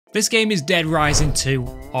This game is Dead Rising 2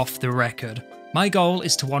 off the record. My goal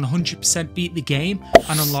is to 100% beat the game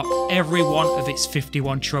and unlock every one of its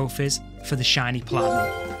 51 trophies for the shiny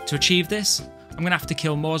platinum. To achieve this, I'm going to have to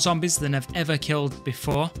kill more zombies than I've ever killed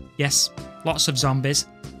before. Yes, lots of zombies.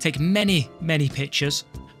 Take many pictures,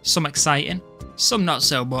 some exciting, some not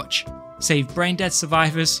so much. Save brain dead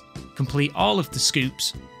survivors, complete all of the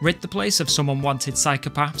scoops, rid the place of some unwanted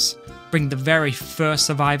psychopaths, bring the very first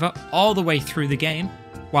survivor all the way through the game,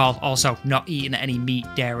 while also not eating any meat,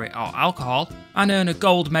 dairy or alcohol, and earn a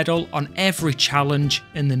gold medal on every challenge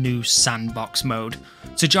in the new sandbox mode.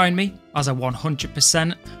 So join me as I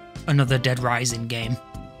 100% another Dead Rising game.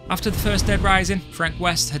 After the first Dead Rising, Frank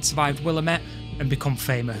West had survived Willamette and become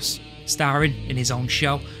famous, starring in his own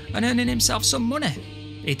show and earning himself some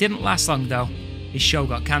money. It didn't last long though. His show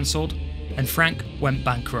got cancelled and Frank went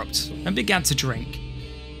bankrupt and began to drink.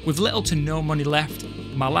 With little to no money left,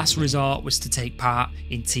 my last resort was to take part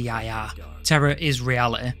in TIR, Terror is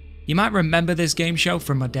Reality. You might remember this game show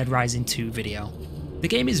from my Dead Rising 2 video. The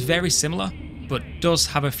game is very similar, but does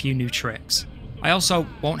have a few new tricks. I also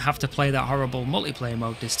won't have to play that horrible multiplayer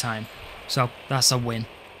mode this time, so that's a win.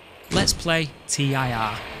 Let's play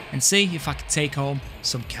TIR and see if I can take home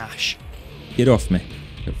some cash. Get off me.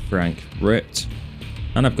 Frank ripped.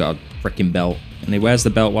 And I've got a freaking belt. And he wears the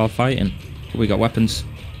belt while fighting. We got weapons.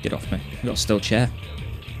 Get off me. We got a steel chair.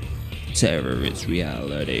 Terror is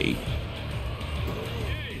reality.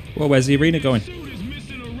 Whoa, where's the arena going?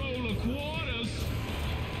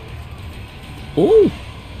 Oh,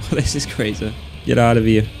 this is crazy. Get out of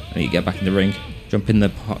here. I need to get back in the ring. Jump in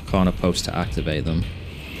the corner post to activate them.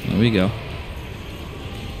 There we go.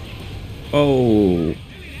 Oh.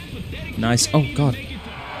 Nice. Oh, God.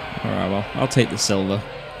 Alright, well, I'll take the silver.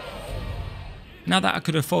 Now that I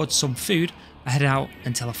could afford some food, I head out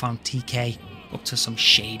until I found TK up to some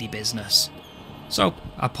shady business. So,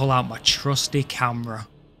 I pull out my trusty camera.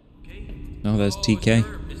 Oh, there's TK.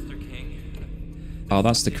 Oh,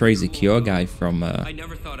 that's the crazy cure guy from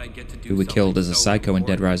who we killed as a psycho in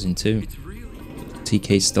Dead Rising 2.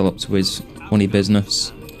 TK's still up to his funny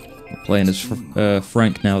business. We're playing as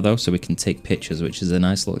Frank now though, so we can take pictures, which is a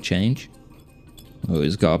nice little change. Oh,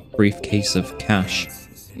 he's got a briefcase of cash.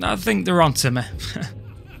 I think they're onto me.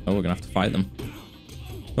 Oh, we're gonna have to fight them.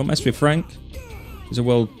 Don't mess with Frank. He's a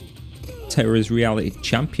world Terror is Reality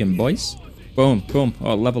champion, boys. Boom, boom.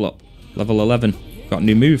 Oh, level up. Level 11. Got a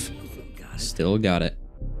new move. Still got it.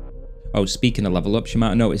 Oh, speaking of level ups, you might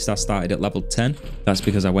have noticed I started at level 10. That's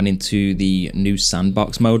because I went into the new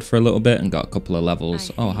sandbox mode for a little bit and got a couple of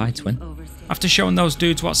levels. Oh, hi, twin. After showing those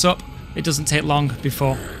dudes what's up, it doesn't take long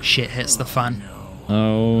before shit hits the fan.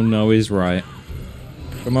 Oh, no, he's right.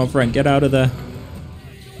 Come on, Frank, get out of there.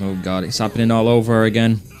 Oh, God, it's happening all over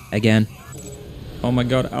again. Again. Oh, my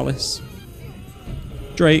God, Alice.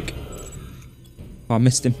 Drake. Oh, I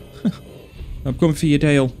missed him. I'm coming for you,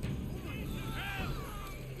 Dale.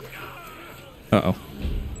 Uh-oh.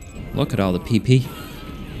 Look at all the PP.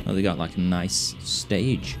 Oh, they got like a nice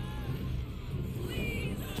stage.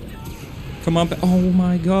 Come on. Oh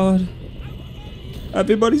my God.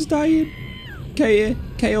 Everybody's dying.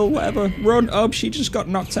 Kale, whatever. Run. Oh, she just got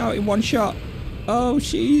knocked out in one shot. Oh,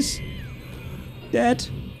 she's dead.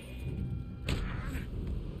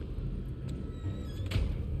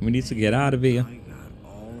 We need to get out of here.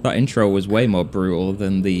 That intro was way more brutal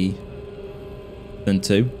than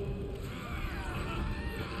 2.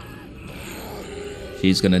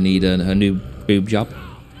 She's gonna need a new boob job.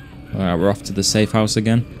 Alright, we're off to the safe house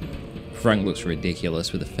again. Frank looks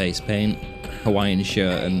ridiculous with the face paint, Hawaiian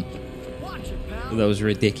shirt, and those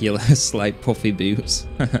ridiculous, like, puffy boots.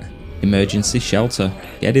 Emergency shelter.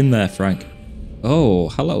 Get in there, Frank. Oh,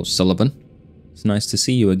 hello, Sullivan. It's nice to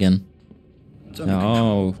see you again.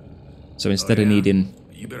 Oh, so instead of needing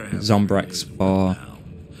Zombrex for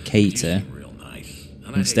Katie,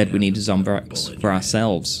 instead we need Zombrex for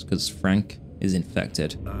ourselves, because Frank is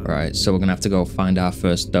infected. Alright, so we're gonna have to go find our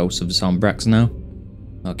first dose of Zombrex now.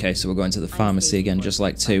 Okay, so we're going to the pharmacy again, just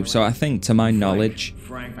like 2. So I think, to my knowledge,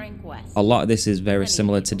 a lot of this is very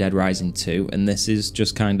similar to Dead Rising 2, and this is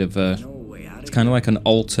just kind of it's kind of like an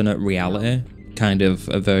alternate reality, kind of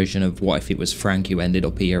a version of what if it was Frank who ended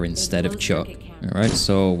up here instead of Chuck. Alright,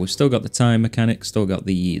 so we've still got the time mechanic, still got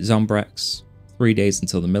the Zombrex, 3 days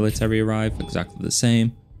until the military arrive, exactly the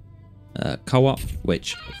same. Co-op,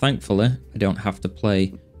 which thankfully I don't have to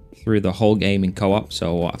play through the whole game in co-op,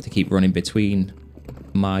 so I'll have to keep running between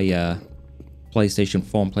my PlayStation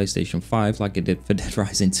 4 and PlayStation 5 like I did for Dead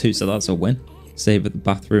Rising 2, so that's a win. Save at the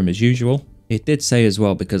bathroom as usual. It did say as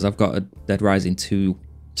well, because I've got a Dead Rising 2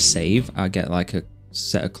 save, I get like a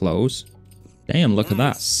set of clothes. Damn, look at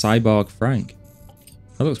that, Cyborg Frank.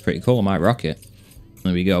 That looks pretty cool. I might rock it.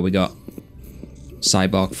 There we go. We got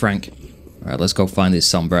Cyborg Frank. Alright, let's go find these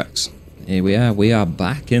Sombrex. Here we are. We are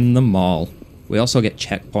back in the mall. We also get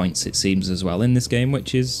checkpoints, it seems, as well in this game,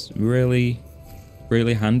 which is really,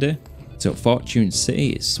 really handy. So Fortune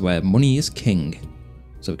City is where money is king.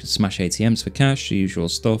 So we can smash ATMs for cash, the usual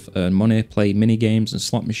stuff, earn money, play mini games and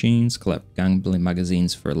slot machines, collect gambling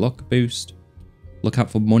magazines for a luck boost. Look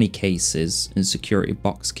out for money cases and security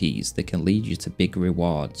box keys. They can lead you to big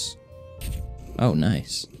rewards. Oh,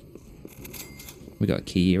 nice. We got a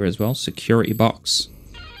key here as well. Security box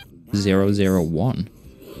 001.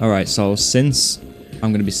 Alright, so since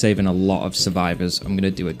I'm going to be saving a lot of survivors, I'm going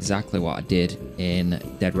to do exactly what I did in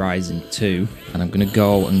Dead Rising 2. And I'm going to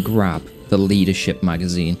go and grab the leadership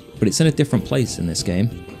magazine. But it's in a different place in this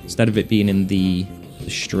game. Instead of it being in the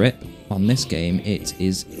strip on this game, it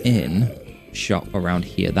is in shop around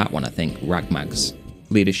here. That one, I think. Ragmags.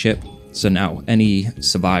 Leadership. So now any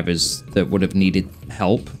survivors that would have needed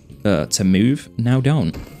help to move now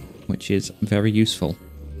don't. Which is very useful.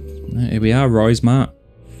 Here we are, Roy's Mart.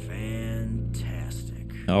 Fantastic.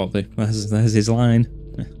 Oh, there's his line.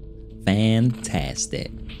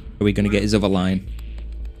 Fantastic. Are we going to get his other line?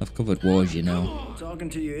 I've covered wars, you know. Talking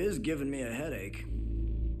to you is giving me a headache.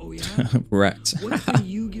 Oh yeah? Wrecked. What can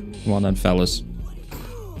you give me? Come on then, fellas.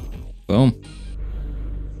 Boom.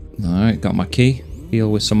 Alright, got my key.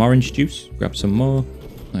 Deal with some orange juice. Grab some more.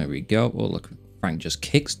 There we go. Oh, look. Frank just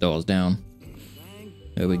kicks doors down.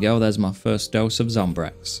 There we go. There's my first dose of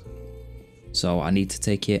Zombrex. So I need to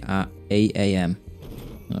take it at 8 AM.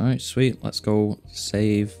 Alright, sweet. Let's go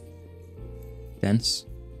save Dense.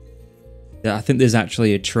 Yeah, I think there's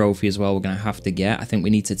actually a trophy as well we're going to have to get. I think we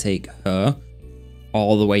need to take her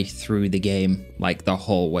all the way through the game. Like the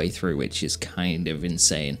whole way through, which is kind of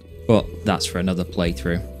insane. But that's for another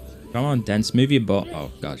playthrough. Come on, Dense, move your butt.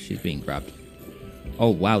 Oh god, she's being grabbed. Oh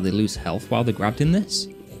wow, they lose health while they're grabbed in this?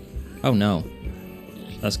 Oh no.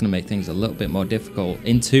 That's going to make things a little bit more difficult.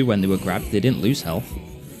 In 2, when they were grabbed, they didn't lose health.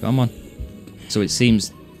 Come on. So it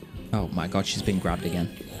seems... Oh my god, she's been grabbed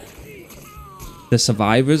again. The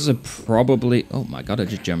survivors are probably... Oh my god, I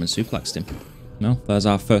just German suplexed him. No, there's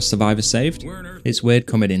our first survivor saved. It's weird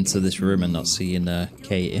coming into this room and not seeing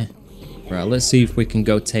Katie. Right, let's see if we can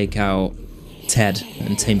go take out Ted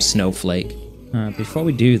and tame Snowflake. Before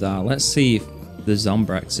we do that, let's see if the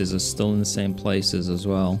Zombrexes are still in the same places as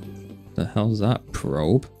well. The hell's that?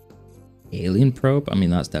 Probe? Alien probe? I mean,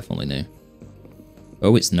 that's definitely new.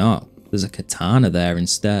 Oh, it's not. There's a katana there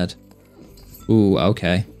instead. Ooh,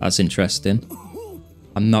 okay. That's interesting.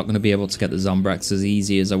 I'm not going to be able to get the Zombrex as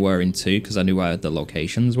easy as I were in 2 because I knew where the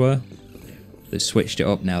locations were. They've switched it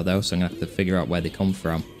up now though, so I'm going to have to figure out where they come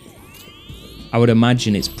from. I would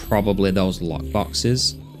imagine it's probably those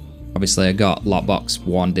lockboxes. Obviously I got lockbox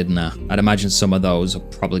 1, didn't I? I'd imagine some of those are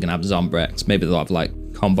probably going to have Zombrex. Maybe they'll have like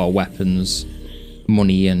combo weapons,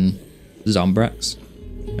 money and Zombrex.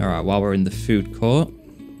 Alright, while we're in the food court,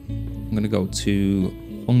 I'm going to go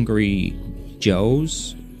to Hungry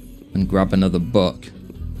Joe's and grab another book.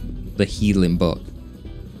 The healing book.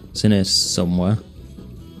 It's in here somewhere.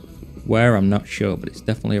 Where, I'm not sure, but it's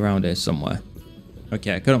definitely around here somewhere.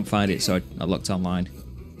 Okay, I couldn't find it, so I looked online.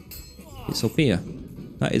 It's up here.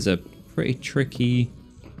 That is a pretty tricky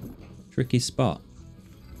spot.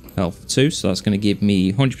 Health 2, so that's going to give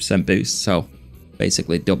me 100% boost, so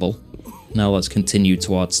basically double. Now let's continue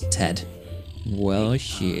towards Ted. Well,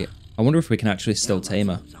 shit. I wonder if we can actually still tame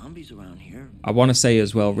her. I want to say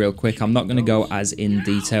as well, real quick, I'm not going to go as in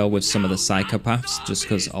detail with some of the psychopaths, just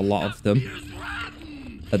because a lot of them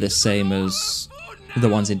are the same as the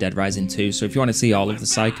ones in Dead Rising 2. So if you want to see all of the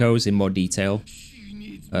psychos in more detail,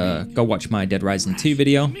 go watch my Dead Rising 2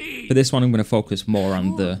 video. For this one, I'm going to focus more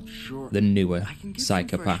on the newer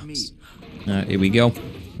psychopaths. Here we go.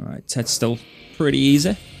 Alright, Ted's still pretty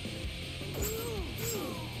easy.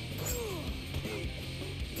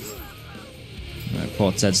 Alright,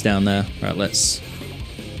 poor Ted's down there. Right, let's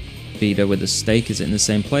feed her with a steak. Is it in the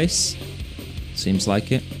same place? Seems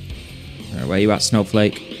like it. Alright, where you at,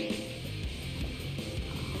 Snowflake?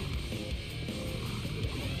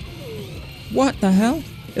 What the hell?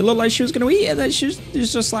 It looked like she was going to eat it, then she's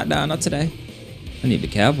just like, nah, not today. I need to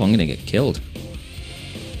be careful, I'm going to get killed.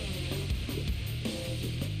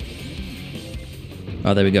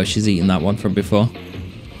 Oh, there we go, she's eating that one from before.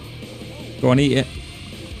 Go on, eat it.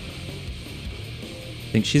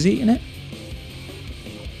 Think she's eating it?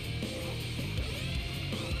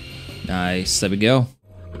 Nice, there we go.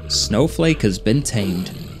 Snowflake has been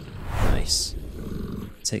tamed. Nice.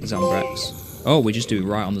 Take Zombrex. Oh, we just do it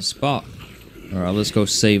right on the spot. Alright, let's go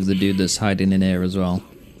save the dude that's hiding in here as well.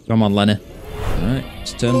 Come on, Lenny. Alright,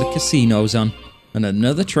 let's turn the casinos on. And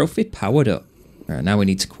another trophy powered up. Alright, now we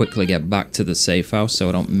need to quickly get back to the safe house so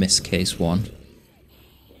I don't miss case 1.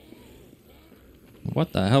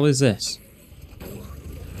 What the hell is this?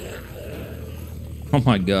 Oh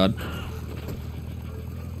my god.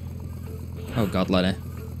 Oh god, Lenny.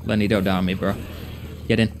 Lenny, don't down me, bro.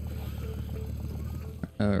 Get in.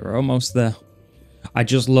 We're almost there. I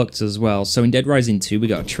just looked as well. So in Dead Rising 2, we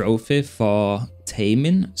got a trophy for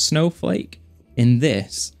taming Snowflake. In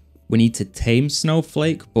this, we need to tame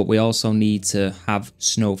Snowflake, but we also need to have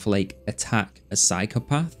Snowflake attack a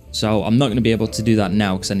psychopath. So I'm not going to be able to do that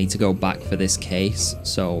now because I need to go back for this case.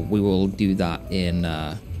 So we will do that in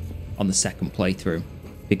on the second playthrough.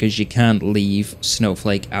 Because you can't leave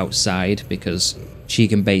Snowflake outside because she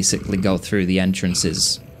can basically go through the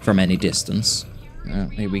entrances from any distance.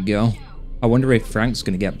 Here we go. I wonder if Frank's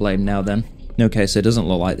going to get blamed now then. Okay, so it doesn't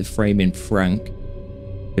look like they're framing Frank.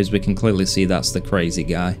 Because we can clearly see that's the crazy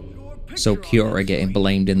guy. So Kiora getting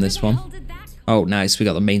blamed in this one. Oh, nice. We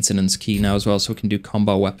got the maintenance key now as well, so we can do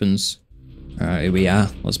combo weapons. Alright, here we are.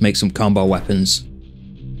 Let's make some combo weapons.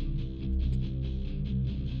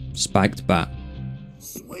 Spiked bat.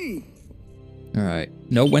 Sweet. Alright,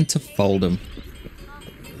 know when to fold them.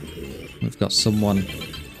 We've got someone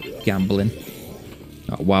gambling.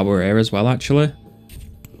 Oh, while we're here as well, actually.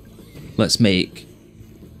 Let's make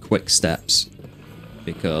quick steps.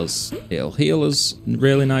 Because it'll heal us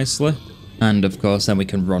really nicely. And of course, then we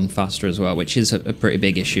can run faster as well, which is a pretty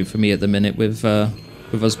big issue for me at the minute with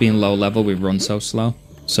us being low level, we run so slow.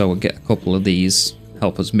 So we'll get a couple of these,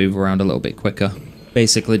 help us move around a little bit quicker.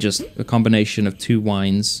 Basically just a combination of 2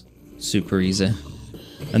 wines, super easy.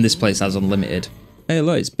 And this place has unlimited. Hey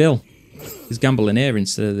look, it's Bill. He's gambling here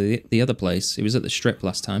instead of the other place. He was at the strip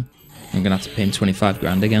last time. I'm gonna have to pay him 25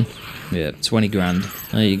 grand again. Yeah, 20 grand.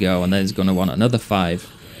 There you go, and then he's gonna want another 5.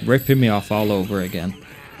 Ripping me off all over again.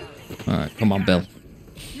 Alright, come on, Bill.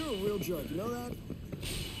 You're a real jerk, you know that?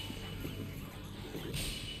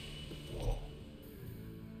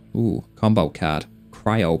 Ooh, combo card.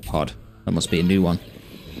 Cryopod. That must be a new one.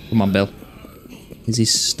 Come on, Bill. Is he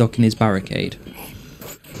stuck in his barricade?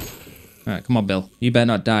 Alright, come on, Bill. You better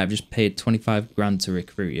not die. I've just paid 25 grand to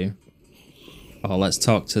recruit you. Oh, let's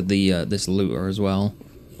talk to the this looter as well.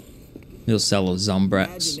 He'll sell us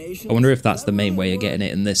Zombrex. I wonder if that's the main way of getting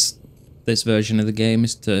it in this version of the game,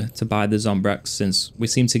 is to buy the Zombrex, since we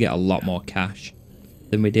seem to get a lot more cash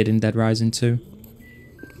than we did in Dead Rising 2.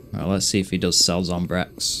 Alright, let's see if he does sell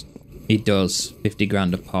Zombrex. He does. 50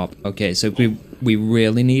 grand a pop. Okay, so if we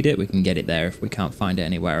really need it, we can get it there if we can't find it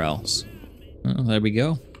anywhere else. Oh, there we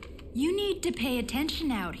go. You need to pay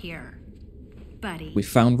attention out here, buddy. We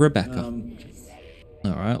found Rebecca.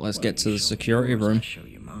 Alright, let's get to the security room. I'll show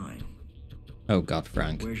you mine. Oh god,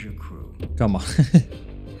 Frank. Where's your crew? Come on.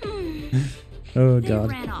 Oh They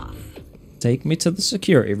god. ran off. Take me to the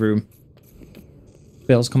security room.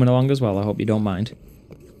 Bill's coming along as well, I hope you don't mind.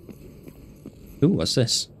 Ooh, what's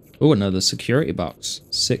this? Ooh, another security box.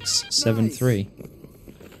 673.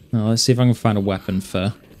 Now, let's see if I can find a weapon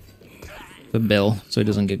for Bill, so he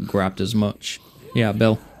doesn't get grabbed as much. Yeah,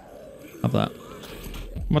 Bill. Have that.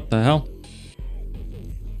 What the hell?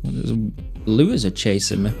 There's looters are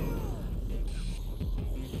chasing me.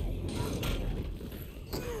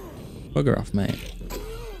 Bugger off, mate.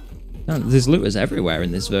 No, there's looters everywhere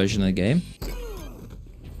in this version of the game.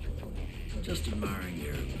 Just admiring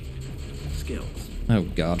your skills. Oh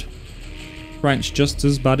god. Frank's just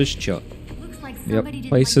as bad as Chuck. Looks like Yep, somebody didn't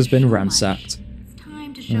place like has the been show ransacked. much. It's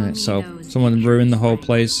time to show Alright, me so those someone ruined the whole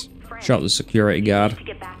pictures. place, shot the security guard.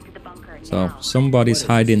 So somebody's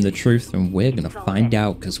hiding the truth, and we're gonna find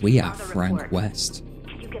out because we are Frank West.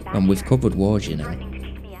 And we've covered wars, you know.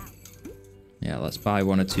 Yeah, let's buy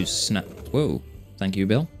 1 or 2 snap. Whoa, thank you,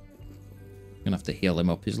 Bill. Gonna have to heal him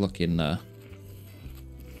up. He's looking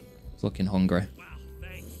hungry.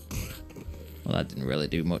 Well, that didn't really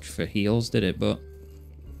do much for heals, did it? But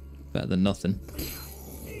better than nothing.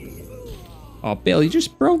 Oh, Bill, you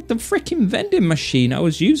just broke the freaking vending machine. I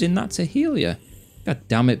was using that to heal you. God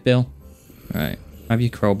damn it, Bill. Alright, have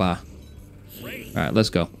your crowbar. Alright, let's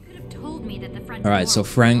go. Alright, so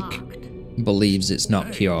Frank believes it's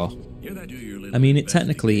not Cure. I mean, it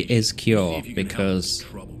technically is Cure because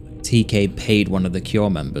TK paid one of the Cure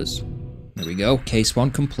members. There we go, case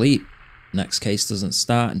 1 complete. Next case doesn't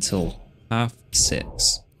start until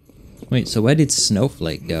 6:30. Wait, so where did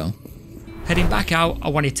Snowflake go? Heading back out, I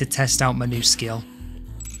wanted to test out my new skill.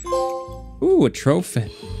 Ooh, a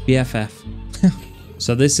trophy. BFF.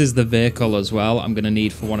 So this is the vehicle as well. I'm going to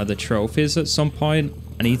need for one of the trophies at some point.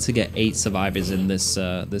 I need to get 8 survivors in this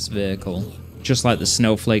this vehicle. Just like the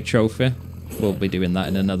Snowflake trophy. We'll be doing that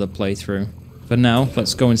in another playthrough. For now,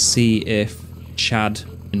 let's go and see if Chad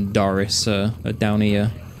and Doris are down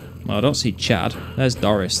here. Well, I don't see Chad. There's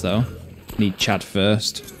Doris, though. Need Chad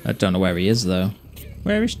first. I don't know where he is, though.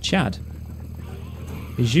 Where is Chad?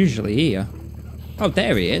 He's usually here. Oh,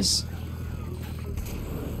 there he is.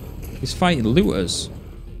 He's fighting looters.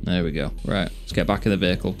 There we go. Right, let's get back in the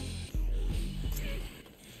vehicle.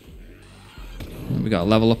 And we got a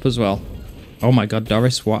level up as well. Oh my god,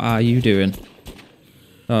 Doris, what are you doing?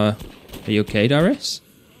 Are you okay, Doris?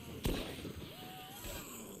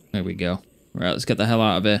 There we go. Right, let's get the hell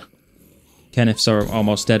out of here. Kenneth's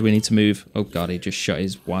almost dead. We need to move. Oh god, he just shot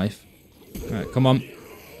his wife. Right, come on.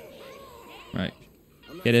 Right,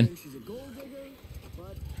 get in.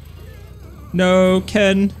 No,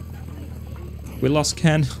 Ken. We lost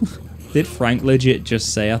Ken. Did Frank legit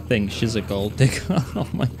just say, I think she's a gold digger? Oh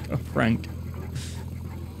my god, Frank.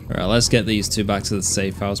 Alright, let's get these two back to the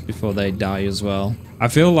safe house before they die as well. I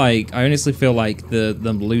honestly feel like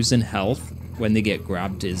them losing health when they get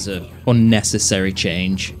grabbed is a unnecessary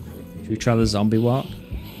change. Should we try the zombie walk?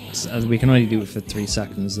 We can only do it for 3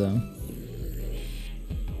 seconds though.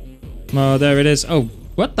 Oh, there it is. Oh,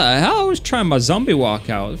 what the hell? I was trying my zombie walk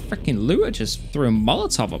out. The freaking looter just threw a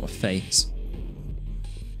Molotov on my face.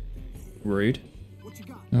 Rude.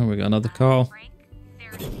 Oh, we got another call.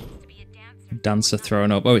 Dancer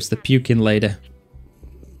thrown up. Oh, it's the puking lady.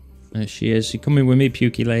 There she is. You coming with me,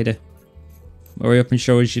 pukey lady? Hurry up and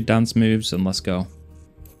show us your dance moves and let's go.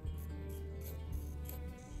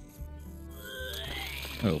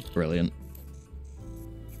 Oh, brilliant.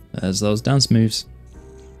 There's those dance moves.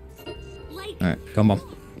 Alright, come on.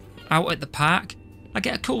 Out at the park, I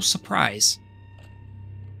get a cool surprise.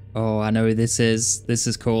 Oh, I know who this is. This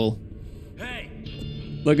is cool. Hey!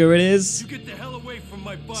 Look who it is. You get the hell away from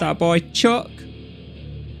my bike. It's our boy Chuck.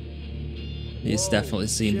 He's definitely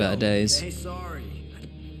seen better days. Hey, sorry. I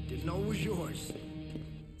didn't know it was yours.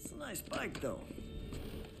 It's a nice bike, though.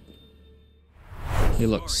 He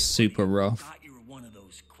looks super rough. I thought you were one of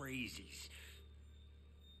those crazies.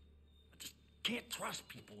 I just can't trust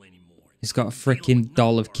people anymore. He's got a freaking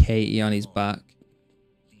doll of Katie on his back.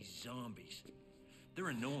 These zombies. They're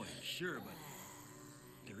annoying, sure, but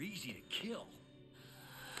they're easy to kill.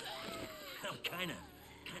 Hell, kinda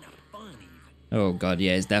fun even. Oh god,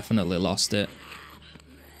 yeah, he's definitely lost it.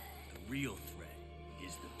 The real threat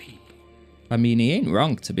is the people. I mean, he ain't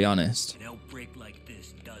wrong, to be honest. An outbreak like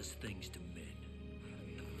this does things to men.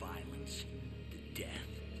 The violence, the death,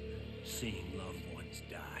 seeing loved ones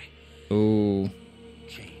die. Ooh.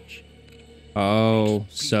 Change. Oh,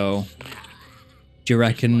 so do you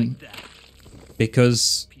reckon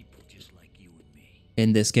because People just like you and me.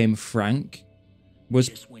 in this game Frank was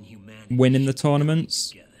Just when humanity winning the should come tournaments,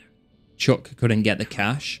 together. Chuck couldn't get the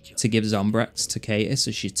cash to give Zombrex to Katie,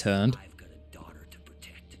 so she turned. I've got a daughter to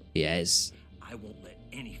protect. Yes. I won't let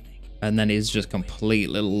anything. And then he's just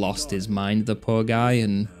completely lost his mind, the poor guy,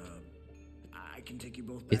 and I can take you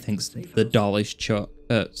both he back thinks to the safe the house. doll is Chuck,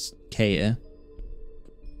 Katie.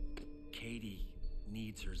 Katie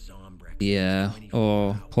needs her Zombrex. Yeah. 24 Oh,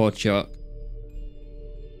 hours. poor Chuck.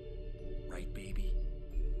 Right, baby?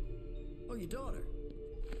 Oh, your daughter.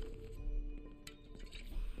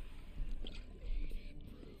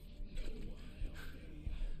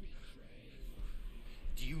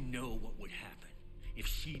 Do you know what would happen if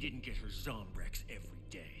she didn't get her Zombrex every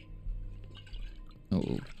day?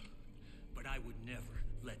 Oh. But I would never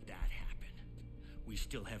let that happen. We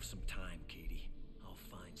still have some time, Katie. I'll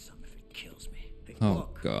find some if it kills me. Hey, Oh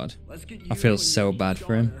look, god. let's get I you feel and so your bad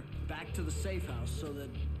for him. daughter back to the safe house so that.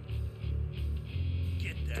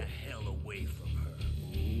 Get the hell away from her.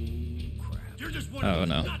 Oh, crap. You're just one Oh, of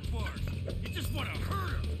no. those nutbars. You just want to hurt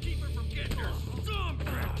her. Keep her from getting her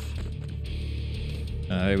Zombrex.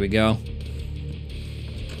 Here we go.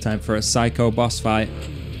 Time for a psycho boss fight.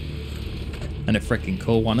 And a freaking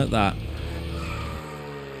cool one at that.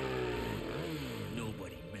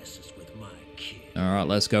 Nobody messes with my kid. Alright,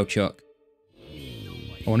 let's go, Chuck.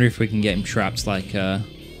 I wonder if we can get him trapped like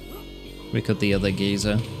we could the other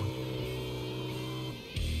geezer.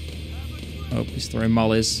 Oh, he's throwing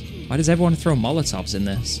mollies. Why does everyone throw Molotovs in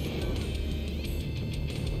this?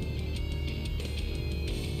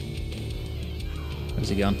 Where's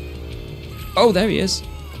he gone? Oh, there he is.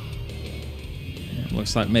 Yeah,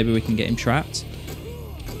 looks like maybe we can get him trapped.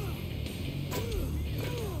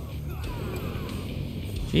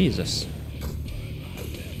 Jesus.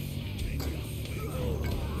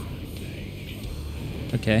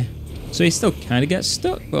 Okay. So he still kind of gets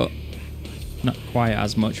stuck, but not quite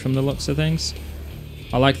as much from the looks of things.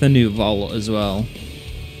 I like the new vault as well.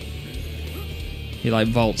 He like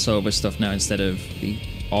vaults over stuff now instead of the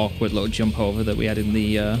awkward little jump over that we had in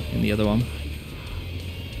the other one.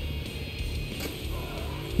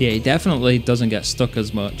 Yeah, he definitely doesn't get stuck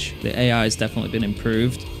as much. The AI has definitely been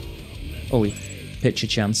improved. Oh, he pitch a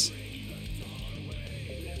chance.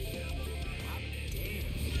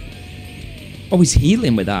 Oh, he's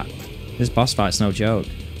healing with that. This boss fight's no joke.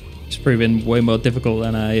 It's proving way more difficult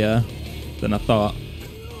than I thought.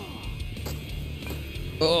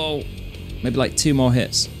 Oh, maybe like 2 more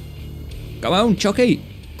hits. Come on, Chucky.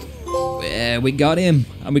 Yeah, we got him.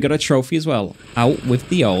 And we got a trophy as well. Out with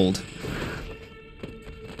the old.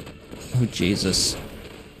 Oh, Jesus.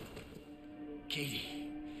 Katie.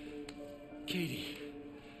 Katie.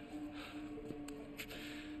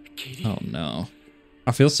 Katie. Oh, no.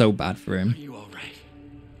 I feel so bad for him. Are you all right?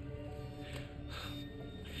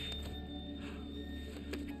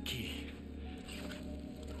 Katie.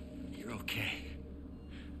 You're okay.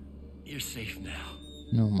 You're safe now.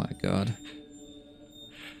 Oh, my God.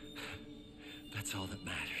 That's all that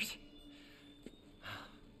matters.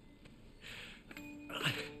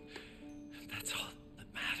 That's all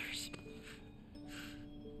that matters.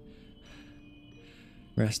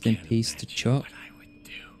 Rest in peace to Chuck. What I would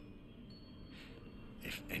do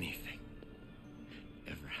if anything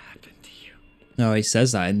ever happened to you. No, he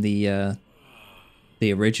says that in the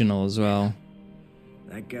original as well.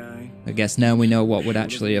 That guy. I guess now we know what would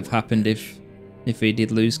actually have happened if he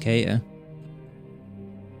did lose Kater.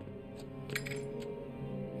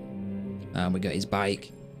 And we got his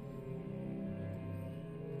bike.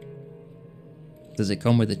 Does it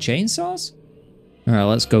come with the chainsaws? Alright,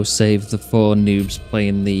 let's go save the 4 noobs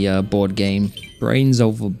playing the board game. Brains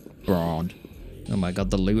over broad. Oh my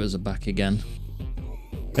god, the looters are back again.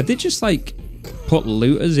 Have they just like put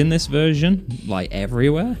looters in this version? Like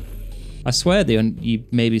everywhere? I swear you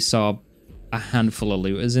maybe saw a handful of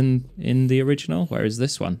looters in the original, whereas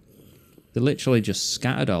this one, they're literally just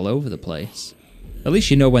scattered all over the place. At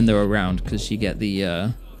least you know when they're around, because you get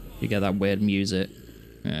the you get that weird music.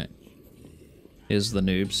 Alright. Here's the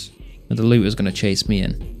noobs. And the looter's gonna chase me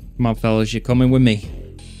in. Come on, fellas, you're coming with me.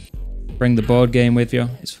 Bring the board game with you.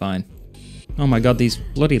 It's fine. Oh my god, these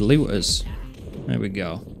bloody looters. There we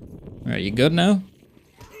go. Alright, you good now?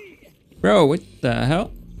 Bro, what the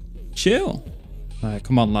hell? Chill. Alright,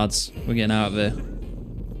 come on, lads. We're getting out of here.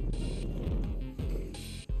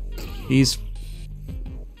 These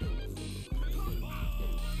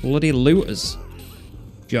bloody looters.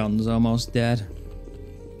 John's almost dead.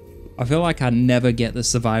 I feel like I never get the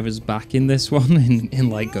survivors back in this one in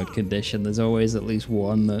like good condition. There's always at least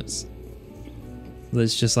one that's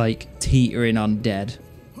just like teetering on dead.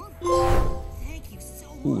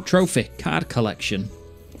 Ooh, trophy, card collection.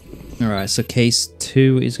 Alright, so case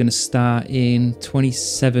 2 is going to start in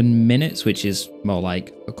 27 minutes, which is more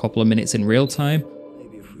like a couple of minutes in real time.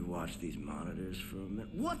 Maybe if we watch these monitors for a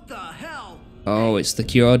minute. What the hell? Oh, it's the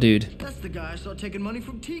cure dude. That's the guy I saw taking money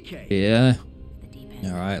from TK. Yeah.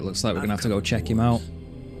 Alright, looks like we're going to have to go check him out.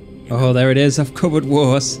 Oh, there it is. I've covered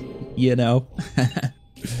wars. You know.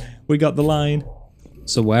 We got the line.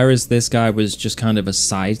 So whereas this guy was just kind of a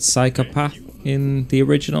side psychopath in the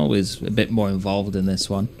original, is a bit more involved in this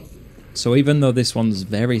one. So even though this one's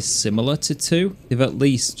very similar to 2, they've at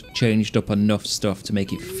least changed up enough stuff to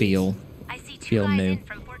make it feel new.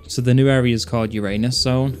 So the new area is called Uranus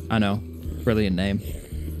Zone. I know, brilliant name.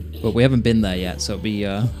 But we haven't been there yet, so it'd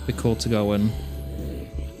be cool to go and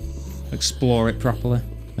explore it properly.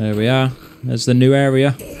 There we are. There's the new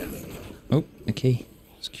area. Oh, a key.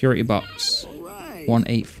 Security box.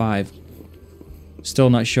 185. Still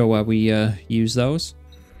not sure where we use those.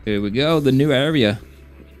 Here we go, the new area.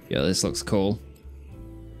 Yeah, this looks cool.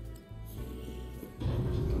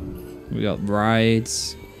 We got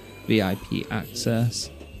rides, VIP access.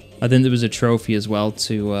 I think there was a trophy as well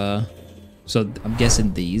to, so I'm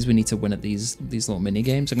guessing we need to win at these little mini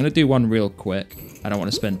games. I'm gonna do one real quick. I don't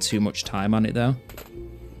want to spend too much time on it though,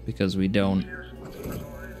 because we don't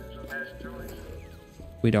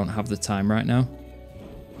have the time right now.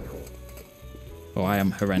 Oh, I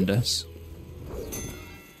am horrendous.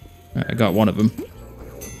 Alright, I got one of them.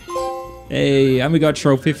 Hey, and we got a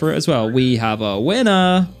trophy for it as well. We have a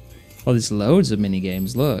winner. Oh, there's loads of mini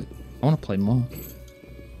games. Look, I want to play more.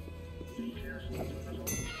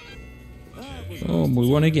 Oh, we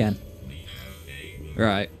won again.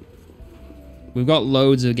 Right. We've got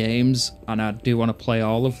loads of games, and I do want to play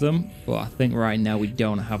all of them, but I think right now we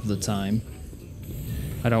don't have the time.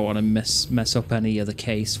 I don't want to mess up any of the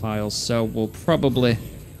case files, so we'll probably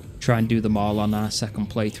try and do them all on our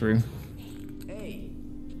second playthrough. Hey,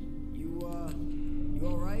 you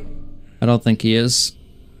alright? I don't think he is.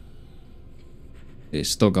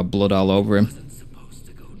 He's still got blood all over him. Wasn't supposed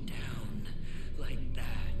to go down like that.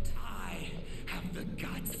 I have the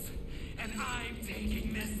guts, and I'm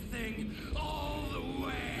taking this thing all the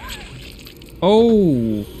way.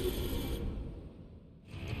 Oh.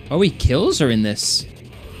 Oh, he kills her in this.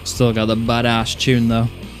 Still got the badass tune though.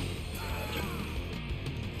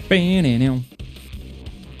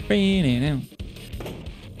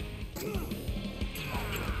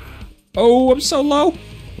 Oh, I'm so low.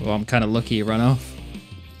 Well, I'm kind of lucky he ran off.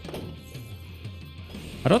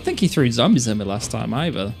 I don't think he threw zombies at me last time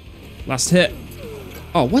either. Last hit.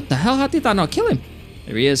 Oh, what the hell? How did that not kill him?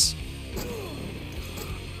 There he is.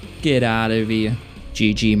 Get out of here.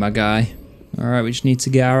 GG, my guy. Alright, we just need to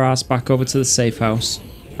get our ass back over to the safe house.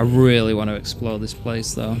 I really want to explore this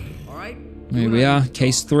place, though. Here we are,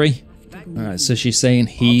 case 3. Alright, so she's saying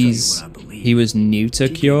he was new to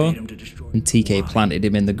Cure, and TK planted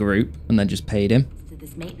him in the group, and then just paid him. To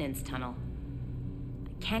this maintenance tunnel.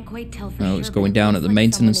 I can't quite tell for Oh, sure, it's but going it down looks at the like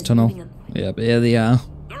maintenance someone is tunnel. moving Yeah, but here they are.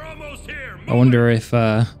 They're almost here. I wonder if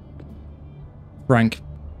Frank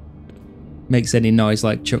makes any noise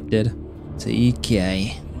like Chuck did.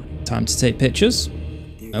 TK. Time to take pictures.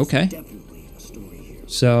 Okay.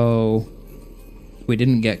 So we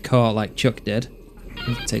didn't get caught like Chuck did.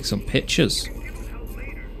 Let's take some pictures.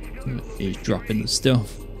 He's dropping the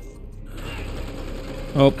stuff.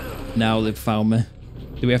 Oh, now they've found me.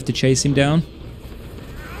 Do we have to chase him down?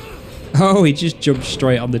 Oh, he just jumped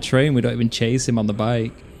straight on the train. We don't even chase him on the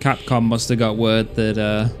bike. Capcom must have got word that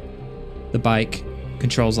the bike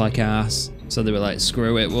controls like ass. So they were like,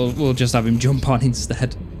 screw it, we'll just have him jump on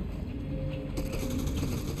instead.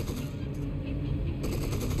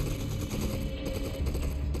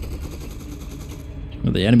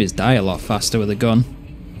 Well, the enemies die a lot faster with a gun.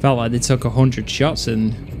 Felt like they took 100 shots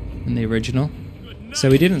in the original.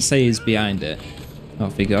 So he didn't say he's behind it.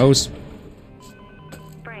 Off he goes.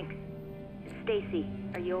 Frank, Stacy,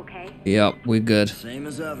 are you okay? Yep, we're good. Same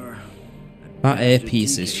as ever. That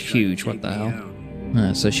earpiece is huge, what the hell?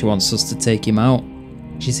 So she wants us to take him out.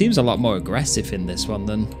 She seems a lot more aggressive in this one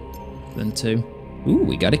than 2. Ooh,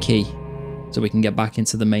 we got a key. So we can get back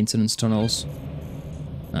into the maintenance tunnels.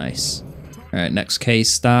 Nice. Alright, next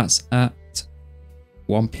case starts at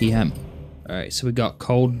 1 PM. Alright, so we got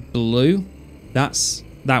Cold Blue. That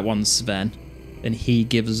one's Sven. And he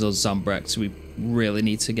gives us Zombrex, so we really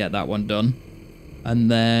need to get that one done. And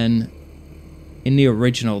then in the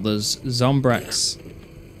original, there's Zombrex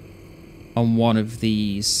on one of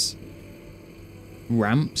these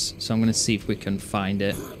ramps. So I'm going to see if we can find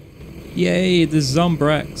it. Yay, there's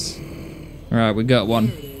Zombrex. Alright, we got one.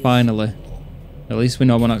 Finally. At least we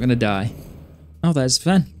know we're not going to die. Oh, there's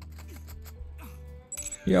Sven.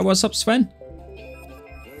 Yo, what's up, Sven?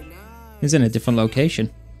 He's in a different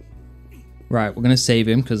location. Right, we're going to save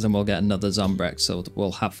him because then we'll get another Zombrex, so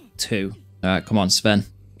we'll have 2. Alright, come on, Sven.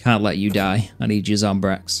 Can't let you die. I need your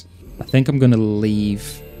Zombrex. I think I'm going to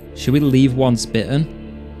leave... Should we leave Once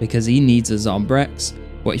Bitten? Because he needs a Zombrex.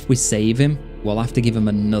 But if we save him, we'll have to give him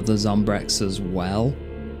another Zombrex as well.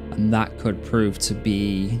 And that could prove to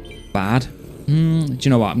be bad. Do you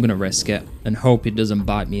know what? I'm going to risk it and hope it doesn't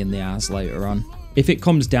bite me in the ass later on. If it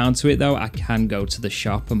comes down to it, though, I can go to the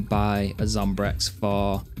shop and buy a Zombrex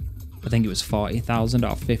for... I think it was 40,000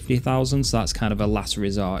 or 50,000, so that's kind of a last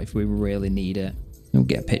resort if we really need it. We'll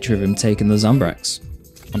get a picture of him taking the Zombrex.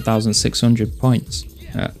 1,600 points.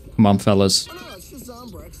 Come on, fellas. It's just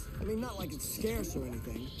Zombrex. I mean, not like it's scarce or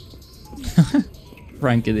anything.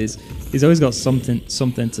 Frank it is. He's always got something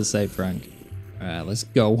to say, Frank. Alright, let's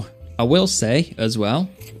go. I will say, as well,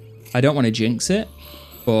 I don't want to jinx it,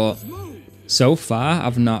 but so far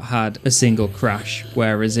I've not had a single crash,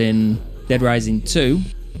 whereas in Dead Rising 2,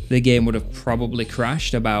 the game would have probably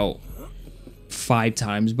crashed about 5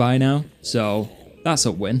 times by now, so that's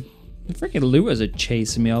a win. The freaking looters are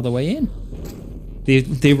chasing me all the way in.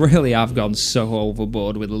 They really have gone so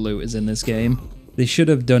overboard with the looters in this game. They should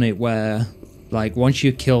have done it where, like, once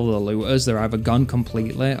you kill the looters, they're either gone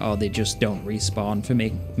completely or they just don't respawn for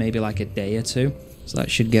me, maybe like a day or 2. So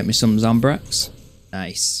that should get me some Zombrex.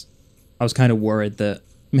 Nice. I was kind of worried that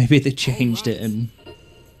maybe they changed it and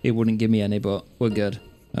it wouldn't give me any, but we're good.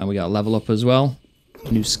 And we got a level up as well.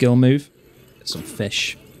 New skill move. Get some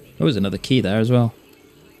fish. Oh, there's another key there as well.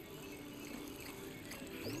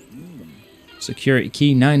 Security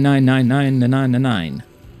key 9999999.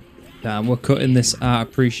 Damn, we're cutting this art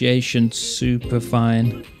appreciation super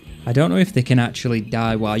fine. I don't know if they can actually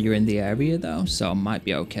die while you're in the area though, so it might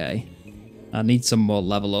be okay. I need some more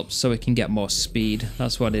level ups so we can get more speed.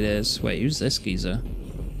 That's what it is. Wait, who's this geezer?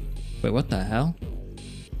 Wait, what the hell?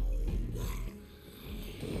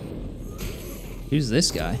 Who's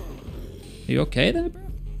this guy? Are you okay there, bro?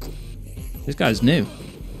 This guy's new.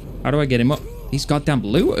 How do I get him up? These goddamn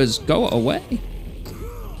looters, go away.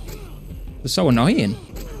 They're so annoying.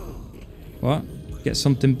 What? Get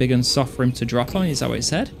something big and soft for him to drop on, is that what it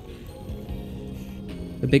said?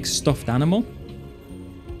 A big stuffed animal?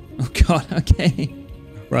 Oh god, okay.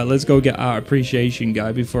 Right, let's go get our appreciation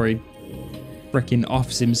guy before he freaking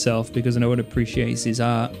offs himself because no one appreciates his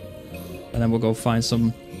art. And then we'll go find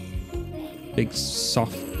some big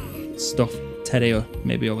soft stuffed teddy or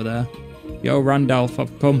maybe over there. Yo, Randolph,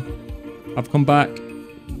 I've come back.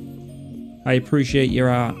 I appreciate your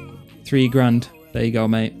art. 3 grand. There you go,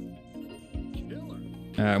 mate.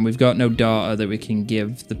 And we've got no daughter that we can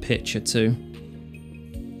give the picture to.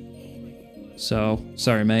 So,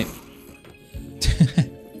 sorry, mate.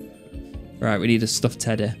 Right, we need a stuffed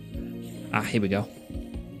teddy. Ah, here we go.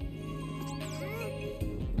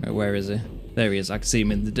 Right, where is he? There he is. I can see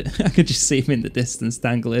him in the. I could just see him in the distance,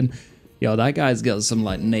 dangling. Yo, that guy's got some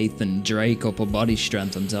like Nathan Drake upper body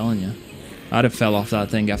strength. I'm telling you. I'd have fell off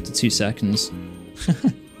that thing after 2 seconds.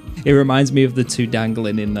 It reminds me of the 2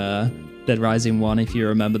 dangling in Dead Rising 1, if you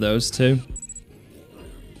remember those 2.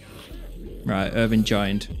 Right, Irvin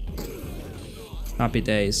joined. Happy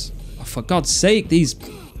days. Oh, for God's sake, these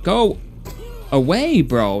go away,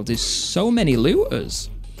 bro. There's so many looters.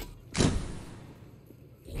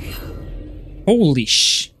 Holy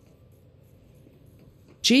sh...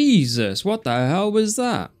 Jesus, what the hell was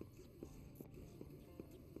that?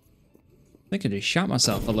 I think I just shot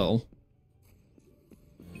myself a little.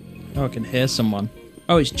 Oh, I can hear someone.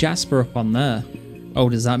 Oh, it's Jasper up on there. Oh,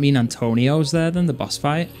 does that mean Antonio's there then, the boss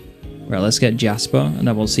fight? Right, let's get Jasper, and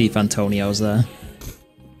then we'll see if Antonio's there.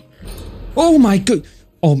 Oh my god!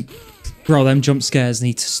 Oh, bro, them jump scares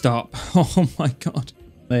need to stop. Oh my god.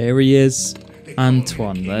 There he is.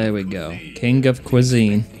 Antoine, there we go. King of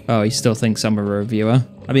cuisine. Oh, he still thinks I'm a reviewer.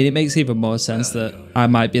 I mean, it makes even more sense that I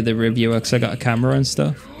might be the reviewer because I got a camera and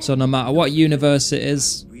stuff. So no matter what universe it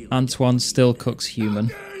is, Antoine still cooks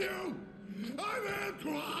human.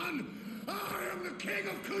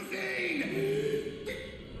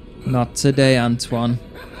 Not today, Antoine.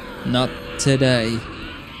 Not today.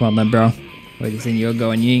 Come on then, bro. Where do you think you're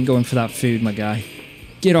going? You ain't going for that food, my guy.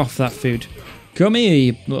 Get off that food. Come here,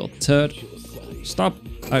 you little turd. Stop.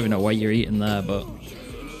 I don't even know what you're eating there, but...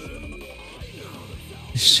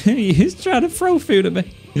 He's trying to throw food at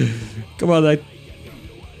me. Come on then.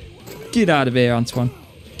 Get out of here, Antoine.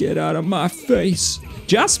 Get out of my face.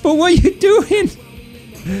 Jasper, what are you doing?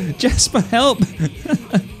 Jasper, help.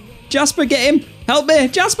 Jasper, get him. Help me,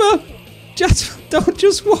 Jasper. Jasper, don't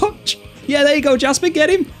just watch. Yeah, there you go, Jasper, get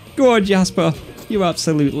him. Go on, Jasper. You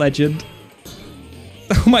absolute legend.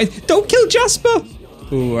 Oh my, don't kill Jasper.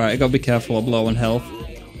 Ooh, right, I gotta be careful, I'm low on health.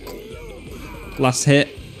 Last hit.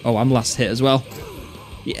 Oh, I'm last hit as well.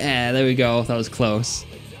 Yeah, there we go, that was close.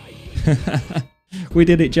 We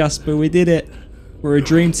did it, Jasper, we did it. We're a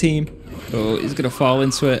dream team. Oh, he's gonna fall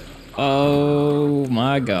into it. Oh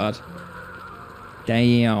my god.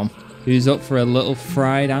 Damn. Who's up for a little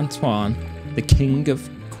fried Antoine? The king of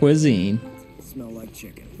cuisine. Smell like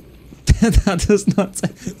chicken. That does not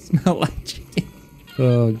smell like chicken.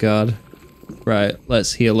 Oh god. Right,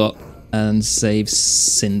 let's heal up and save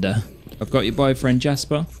Cinder. I've got your boyfriend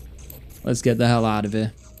Jasper. Let's get the hell out of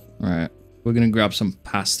here. Alright, we're gonna grab some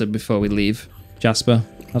pasta before we leave. Jasper,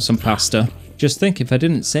 have some pasta. Just think, if I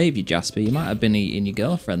didn't save you, Jasper, you might have been eating your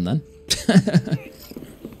girlfriend then.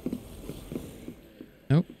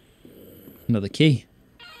 Nope. Another key.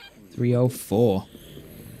 304.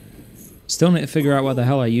 Still need to figure out where the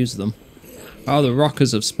hell I use them. Oh, the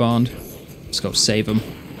rockers have spawned. Let's go save them.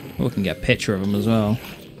 Oh, we can get a picture of them as well.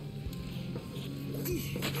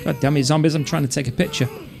 God damn it, zombies, I'm trying to take a picture.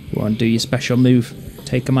 Go on, do your special move.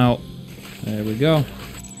 Take them out. There we go.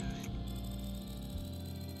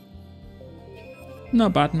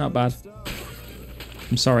 Not bad, not bad.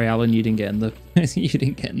 I'm sorry, Alan, you didn't get in the you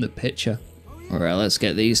didn't get in the picture. Alright, let's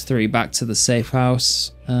get these 3 back to the safe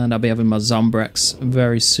house. And I'll be having my Zombrex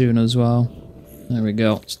very soon as well. There we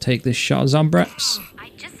go. Let's take this shot of Zombrex. I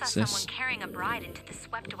just saw someone carrying a bride into the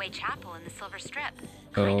swept-away chapel in the Silver Strip.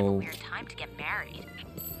 Oh. Kind of a weird time to get married.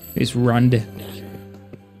 It's Randy.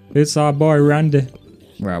 It's our boy Randy.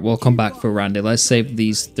 Right, we'll come back for Randy. Let's save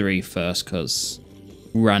these 3 first, because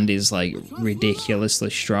Randy's like ridiculously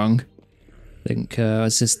strong. I think,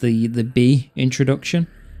 is this the B introduction?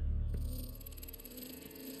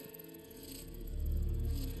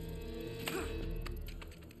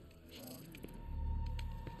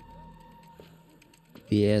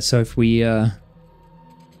 Yeah, so if we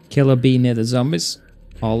kill a bee near the zombies,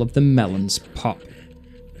 all of the melons pop.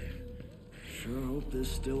 Sure hope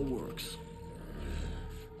this still works.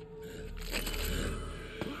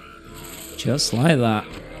 Just like that.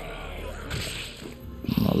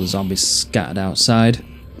 All the zombies scattered outside.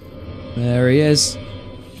 There he is.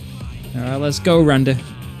 Alright, let's go, Randy.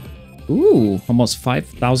 Ooh, almost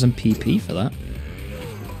 5,000 PP for that.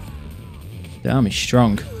 Damn, he's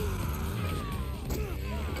strong.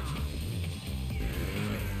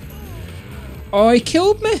 Oh, he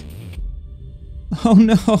killed me! Oh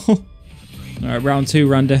no! Alright, round 2,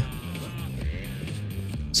 Randy.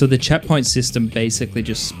 So the checkpoint system basically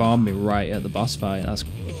just spawned me right at the boss fight.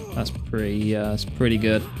 That's pretty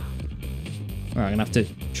good. Alright, I'm gonna have to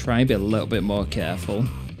try and be a little bit more careful.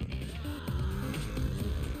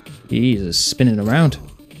 He's spinning around.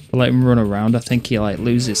 If I let him run around, I think he like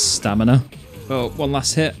loses stamina. Oh, one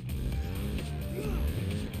last hit.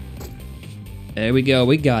 There we go,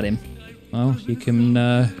 we got him. Well, you can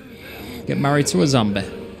get married to a zombie.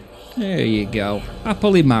 There you go.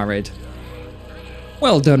 Happily married.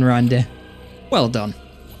 Well done, Randy. Well done.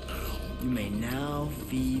 You may now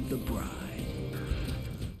feed the bride.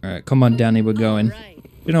 Alright, come on, Danny, we're going.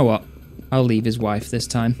 You know what? I'll leave his wife this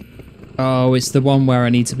time. Oh, it's the one where I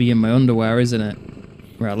need to be in my underwear, isn't it?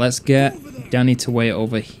 Right, let's get Danny to wait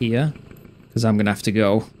over here. Because I'm going to have to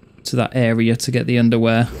go to that area to get the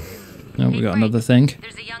underwear. Oh, we got another thing.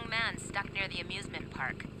 There's a young man stuck near the amusement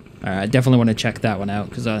park. Alright, I definitely want to check that one out.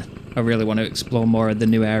 Because I really want to explore more of the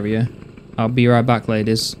new area. I'll be right back,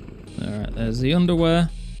 ladies. Alright, there's the underwear.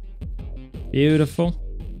 Beautiful.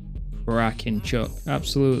 Cracking, Chuck.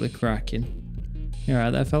 Absolutely cracking. You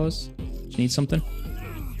alright there, fellas? Do you need something?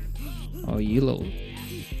 Oh, you little...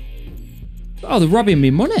 Oh, they're robbing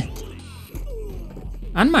me money.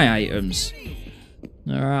 And my items.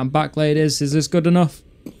 Alright, I'm back, ladies. Is this good enough?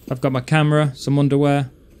 I've got my camera, some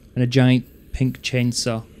underwear, and a giant pink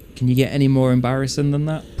chainsaw. Can you get any more embarrassing than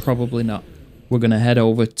that? Probably not. We're going to head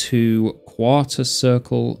over to Quarter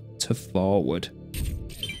Circle to Forward,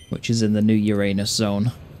 which is in the new Uranus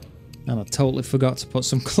zone. And I totally forgot to put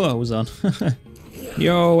some clothes on.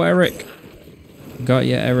 Yo, Eric. Got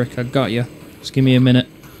you, Eric. I got you. Just give me a minute.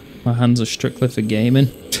 My hands are strictly for gaming.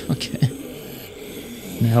 Okay.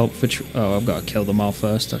 And help for... Oh, I've got to kill them all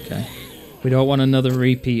first. Okay. We don't want another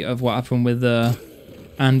repeat of what happened with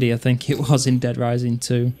Andy, I think it was, in Dead Rising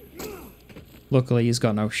 2. Luckily, he's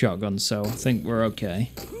got no shotgun, so I think we're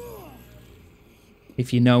okay.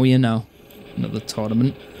 If you know, you know. Another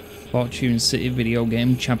tournament. Fortune City Video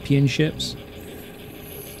Game Championships.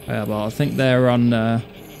 Well, I think they're on... I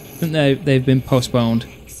think they've been postponed.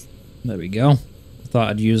 There we go. I thought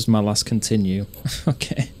I'd used my last continue.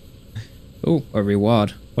 Okay. Oh, a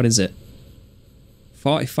reward. What is it?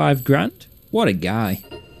 45 grand? What a guy.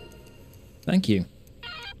 Thank you.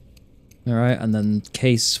 Alright, and then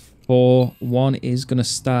case 4-1 is going to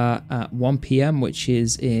start at 1 PM, which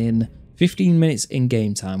is in 15 minutes in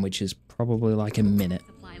game time, which is probably like a minute.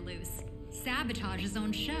 Fly loose. Sabotage his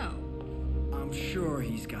own show. I'm sure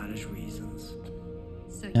he's got his reasons.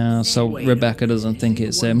 So Rebecca doesn't think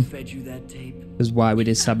it's him. Fed you that tape? Because why would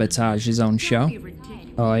he sabotage his own show?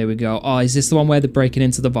 Oh, here we go. Oh, is this the one where they're breaking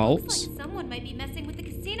into the vaults? Someone might be messing with the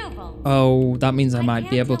casino vault. Oh, that means I might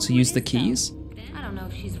be able to use the keys? I don't know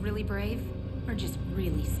if she's really brave or just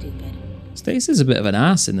really stupid. Stacey's a bit of an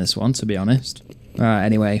ass in this one, to be honest. Alright,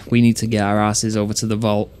 anyway, we need to get our asses over to the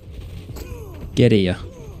vault. Get here.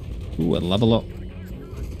 Ooh, a level up.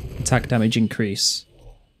 Attack damage increase.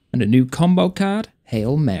 And a new combo card,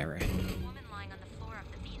 Hail Mary.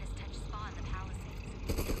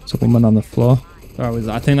 It's a woman on the floor.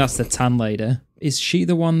 Oh, I think that's the tan lady. Is she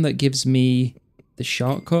the one that gives me the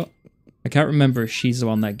shortcut? I can't remember if she's the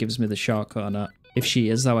one that gives me the shortcut or not. If she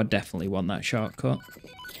is, though, I definitely want that shortcut.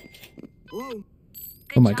 Oh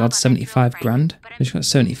my god, 75 grand? I just got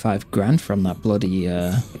 75 grand from that bloody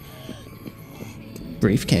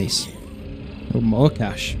briefcase. Oh, more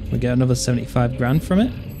cash. We get another 75 grand from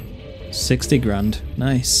it. 60 grand.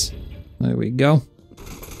 Nice. There we go.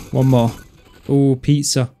 One more. Oh,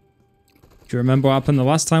 pizza. Do you remember what happened the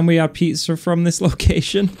last time we had pizza from this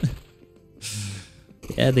location?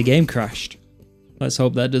 Yeah, the game crashed. Let's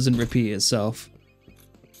hope that doesn't repeat itself.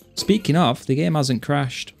 Speaking of, the game hasn't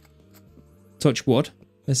crashed. Touch wood.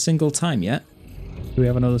 A single time yet. Do we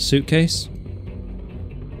have another suitcase?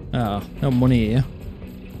 Oh, no money here.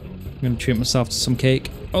 I'm going to treat myself to some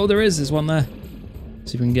cake. Oh, there's one there.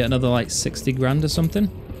 See if we can get another like 60 grand or something.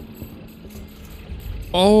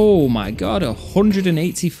 Oh my god,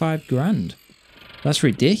 185 grand. That's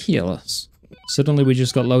ridiculous. Suddenly we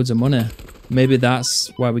just got loads of money. Maybe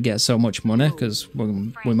that's why we get so much money, because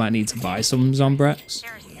we might need to buy some Zombrex.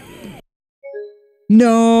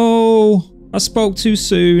 No! I spoke too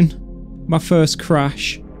soon. My first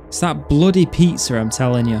crash. It's that bloody pizza, I'm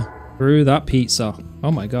telling you. Screw that pizza.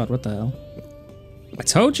 Oh my god, what the hell? I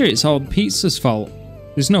told you it's all pizza's fault.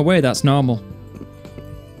 There's no way that's normal.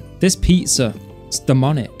 This pizza, it's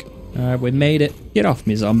demonic. Alright, we made it. Get off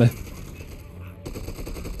me, zombie.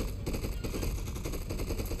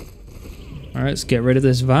 Alright, let's get rid of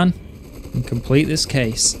this van and complete this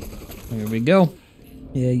case. Here we go.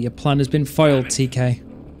 Yeah, your plan has been foiled, TK.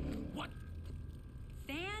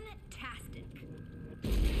 Fantastic.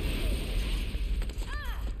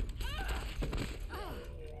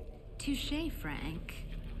 Touché, Frank.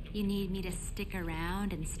 You need me to stick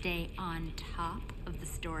around and stay on top of the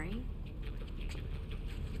story?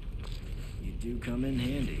 You do come in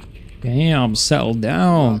handy. Damn, settle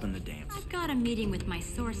down. Dropping the damn I've got a meeting with my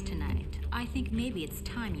source tonight. I think maybe it's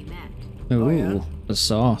time you met. Ooh, yeah? the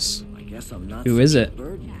sauce. I guess I'm not Who is such a it?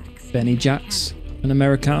 burden. Benny Jacks? An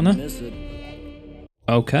Americana? Miss it.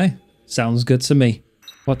 Okay, sounds good to me.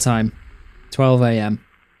 What time? 12 AM.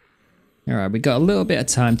 Alright, we got a little bit of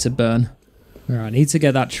time to burn. Alright, I need to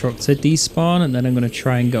get that truck to despawn, and then I'm going to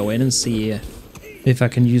try and go in and see if I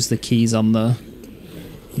can use the keys on the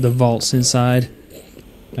vaults inside.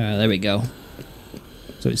 Alright, there we go.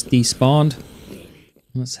 So it's despawned.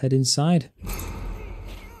 Let's head inside.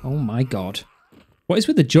 Oh my god. What is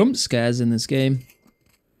with the jump scares in this game?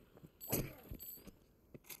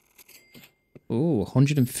 Ooh,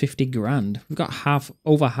 150 grand. We've got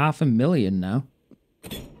over half a million now.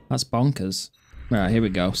 That's bonkers. Right, here we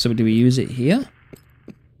go. So do we use it here?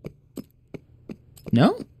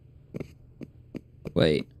 No?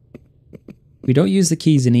 Wait. We don't use the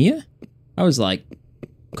keys in here? I was like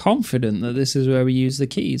confident that this is where we use the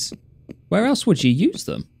keys. Where else would you use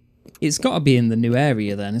them? It's got to be in the new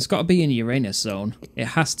area then. It's got to be in Uranus zone. It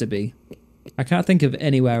has to be. I can't think of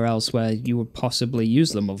anywhere else where you would possibly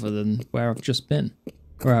use them other than where I've just been.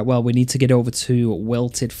 Alright, well, we need to get over to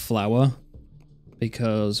Wilted Flower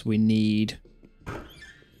because we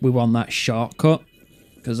want that shortcut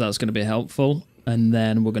because that's going to be helpful. And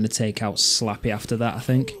then we're going to take out Slappy after that, I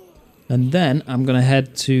think. And then I'm going to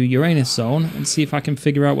head to Uranus zone and see if I can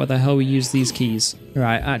figure out where the hell we use these keys.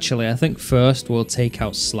 Right, actually, I think first we'll take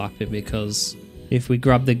out Slappy because if we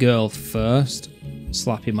grab the girl first,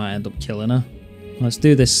 Slappy might end up killing her. Let's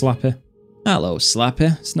do this, Slappy. Hello,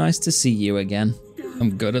 Slappy. It's nice to see you again.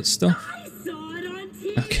 I'm good at stuff.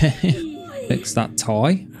 Okay. Fix that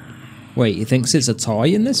toy. Wait, he thinks it's a toy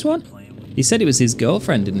in this one? He said it was his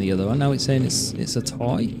girlfriend in the other one. Now he's saying it's a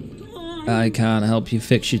toy. I can't help you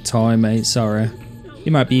fix your toy, mate. Sorry.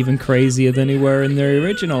 You might be even crazier than you were in the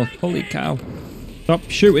original. Holy cow. Stop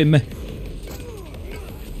shooting me.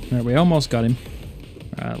 Right, we almost got him.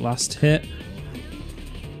 Right, last hit.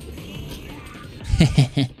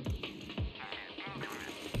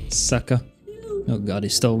 Sucker. Oh god,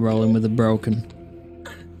 he's still rolling with the broken.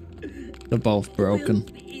 They're both broken.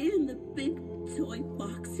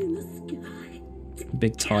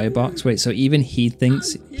 Big toy box. Wait, so even he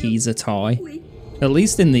thinks he's a toy? At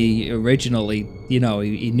least in the original, he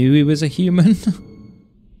knew he was a human.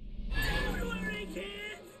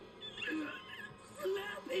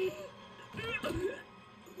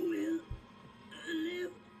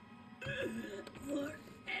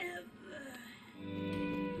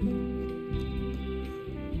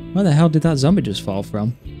 Where the hell did that zombie just fall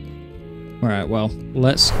from? Alright, well,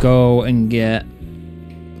 let's go and get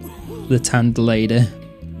the tanned lady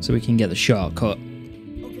so we can get the shortcut.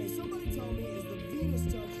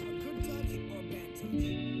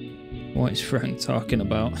 What is Frank talking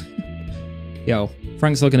about? Yo,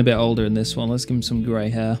 Frank's looking a bit older in this one. Let's give him some grey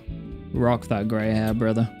hair. Rock that grey hair,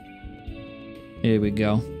 brother. Here we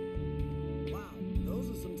go. Wow, those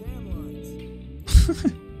are some tan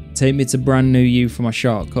lines. Take me to brand new you for my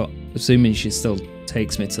shortcut. Assuming she still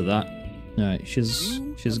takes me to that. Alright, she's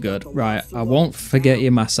good. Right, I won't forget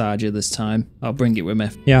your massager this time. I'll bring it with me.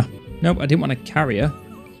 Yeah. Nope, I didn't want to carry her.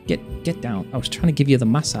 Get down. I was trying to give you the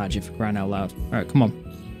massager for crying out loud. Alright, come on.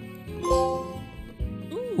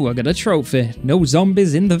 Ooh, I got a trophy. No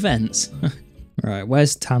zombies in the vents. Alright,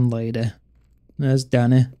 where's Tan Lady? There's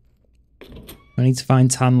Danny. I need to find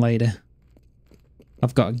Tan Lady.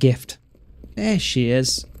 I've got a gift. There she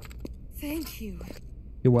is. Thank you.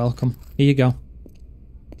 You're welcome. Here you go.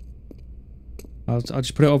 I'll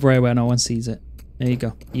just put it over here where no one sees it. There you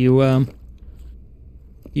go. You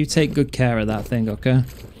take good care of that thing, okay?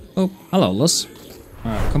 Oh, hello, Luz.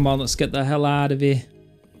 Alright, come on, let's get the hell out of here.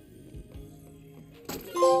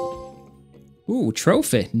 Ooh,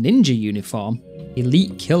 trophy. Ninja uniform.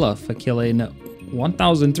 Elite killer for killing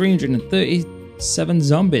 1,337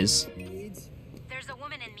 zombies. There's a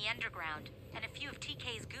woman in the underground, and a few of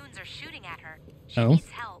TK's goons are shooting at her. She Oh. needs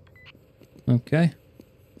help. Okay.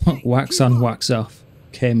 Wax on, wax off.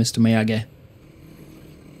 Okay, Mr. Miyagi.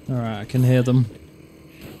 Alright, I can hear them.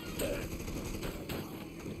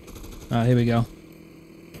 Alright, here we go.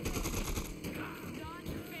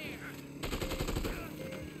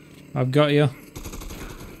 I've got you.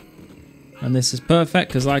 And this is perfect,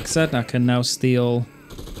 because like I said, I can now steal...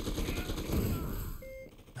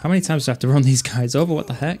 How many times do I have to run these guys over? What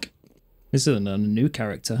the heck? This isn't a new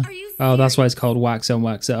character. Oh, that's why it's called Wax On,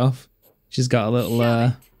 Wax It Off. She's got a little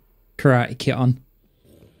karate kit on.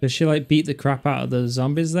 Does she like beat the crap out of the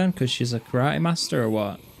zombies then? Because she's a karate master or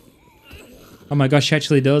what? Oh my gosh, she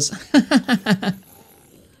actually does.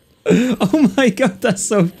 Oh my god, that's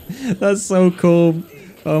so cool.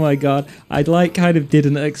 Oh my god, I like kind of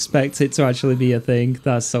didn't expect it to actually be a thing.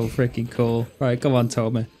 That's so freaking cool. Right, come on,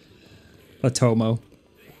 Tamer. Or Tomo.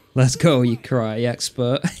 Let's go, you karate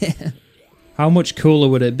expert. How much cooler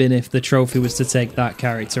would it have been if the trophy was to take that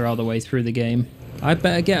character all the way through the game? I'd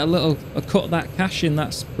better get a cut of that cash in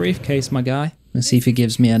that briefcase, my guy. Let's see if he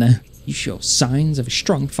gives me any. You show signs of a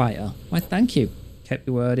strong fighter. Why, thank you. Kept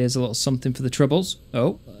your word. Here's a little something for the troubles.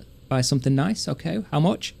 Oh, buy something nice. Okay, how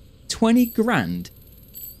much? 20 grand.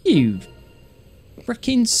 You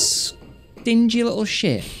freaking stingy little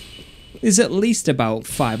shit. There's at least about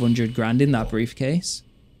 500 grand in that briefcase.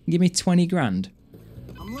 Give me 20 grand.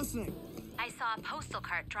 I'm listening. I saw a postal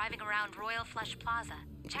cart driving around Royal Flush Plaza.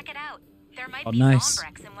 Check it out. There might Oh, be nice.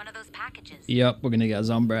 Zombrex in one of those packages. Yep, we're gonna get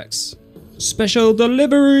Zombrex. Special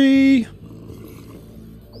delivery!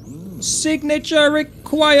 Signature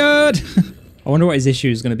required! I wonder what his issue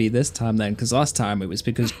is going to be this time then, because last time it was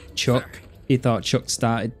because Chuck, he thought Chuck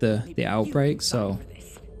started the outbreak, so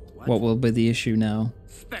what will be the issue now?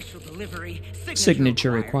 Special delivery.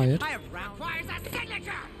 Signature required. Requires a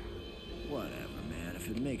signature. Whatever, man. If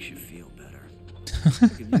it makes you feel better, I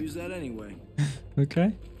could use that anyway.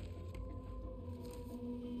 Okay.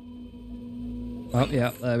 Oh,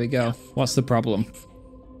 yeah, there we go. What's the problem?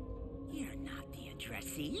 You're not the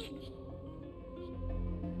addressee.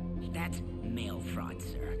 That's mail fraud,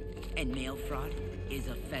 sir. And mail fraud is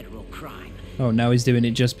a federal crime. Oh, now he's doing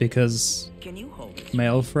it just because Can you hold it?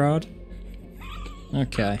 mail fraud?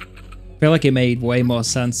 Okay. I feel like it made way more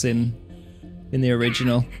sense in the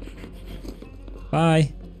original.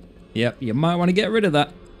 Bye. Yep, you might want to get rid of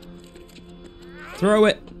that. Throw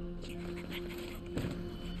it.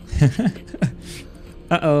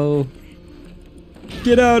 Uh-oh.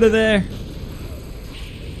 Get out of there.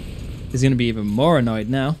 He's going to be even more annoyed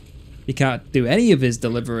now. He can't do any of his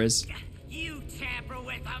deliveries. You tamper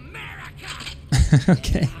with America.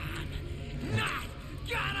 Okay.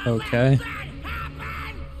 Okay.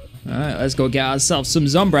 Alright, let's go get ourselves some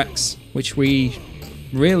Zombrex, which we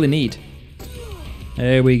really need.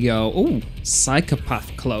 There we go. Ooh,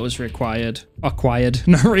 psychopath clothes required. Acquired,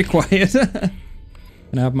 not required.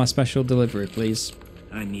 Can I have my special delivery, please?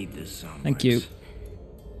 I need this Zombrex. Thank you.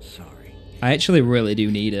 Sorry. I actually really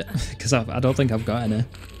do need it, because I don't think I've got any.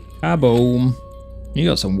 Kaboom. You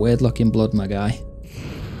got some weird looking blood, my guy.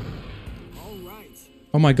 All right.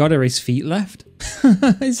 Oh my god, are his feet left?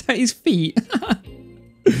 Is that his feet?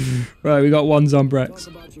 Right, we got one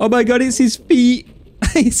Zombrex. Oh my god, it's his feet.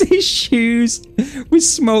 It's his shoes with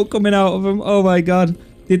smoke coming out of them. Oh my god.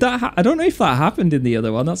 Did that I don't know if that happened in the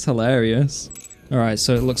other one. That's hilarious. Alright,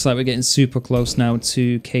 so it looks like we're getting super close now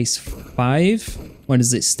to case 5. When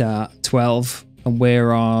does it start? 12. And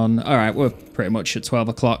we're on... Alright, we're pretty much at 12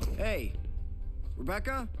 o'clock. Hey,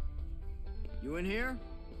 Rebecca? You in here?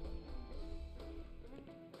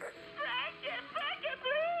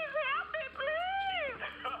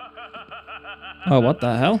 Oh, what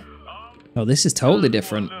the hell? Oh, this is totally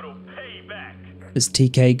different. Has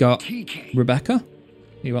TK got Rebecca?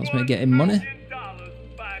 He wants me to get him money.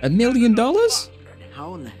 $1 million?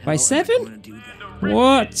 How in the hell By am I 7? gonna do that?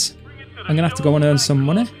 What? I'm gonna have to go and earn some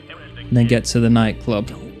money and then get to the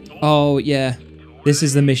nightclub. Oh yeah, this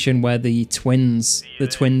is the mission where the twins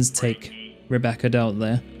take Rebecca, don't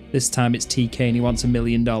they? This time it's TK and he wants $1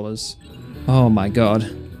 million. Oh my god.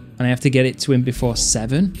 And I have to get it to him before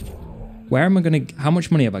 7? Where am I gonna, how much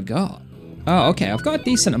money have I got? Oh, okay, I've got a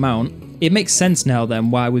decent amount. It makes sense now then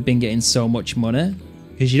why we've been getting so much money.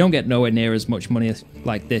 Because you don't get nowhere near as much money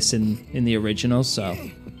like this in the original, so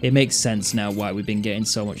it makes sense now why we've been getting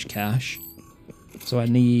so much cash. So I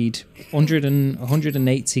need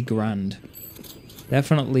 180 grand.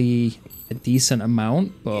 Definitely a decent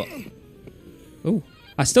amount, but... Oh,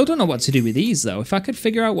 I still don't know what to do with these, though. If I could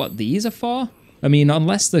figure out what these are for... I mean,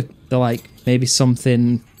 unless they're like, maybe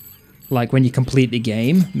something... Like when you complete the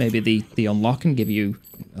game, maybe they unlock and give you,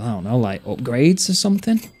 I don't know, like upgrades or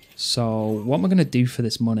something. So what am I going to do for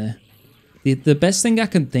this money? The best thing I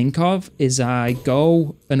can think of is I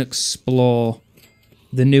go and explore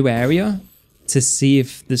the new area to see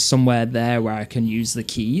if there's somewhere there where I can use the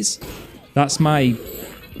keys. That's my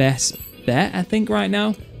best bet, I think, right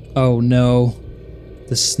now. Oh no,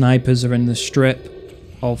 the snipers are in the strip.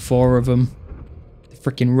 All 4 of them. The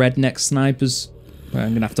freaking redneck snipers. Well,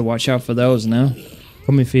 I'm gonna have to watch out for those now.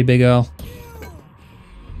 Coming for you, big girl.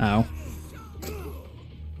 Ow.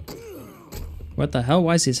 What the hell?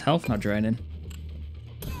 Why is his health not draining?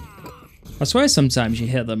 I swear sometimes you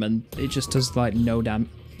hit them and it just does like no damage.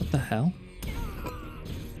 What the hell?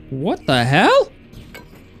 What the hell?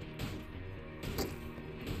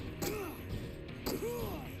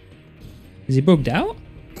 Is he bugged out?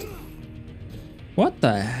 What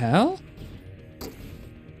the hell?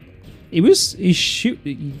 He's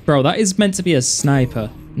shooting. Bro, that is meant to be a sniper,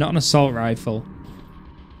 not an assault rifle.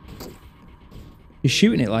 He's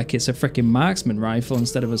shooting it like it's a freaking marksman rifle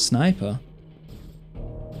instead of a sniper.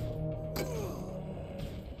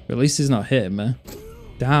 At least he's not hitting me.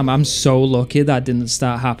 Damn, I'm so lucky that didn't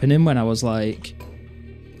start happening when I was like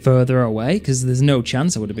further away, because there's no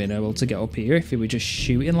chance I would have been able to get up here if he were just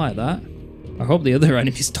shooting like that. I hope the other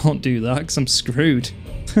enemies don't do that, because I'm screwed.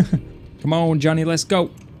 Come on, Johnny, let's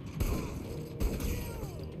go.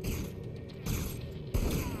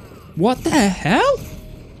 What the hell?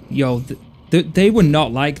 Yo, they were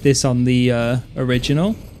not like this on the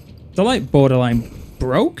original. They're like borderline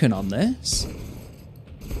broken on this.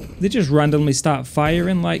 They just randomly start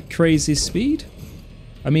firing like crazy speed.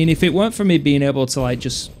 I mean, if it weren't for me being able to like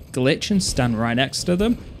just glitch and stand right next to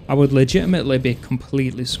them, I would legitimately be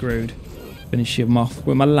completely screwed. Finish him off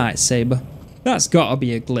with my lightsaber. That's gotta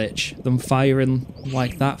be a glitch, them firing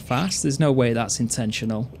like that fast. There's no way that's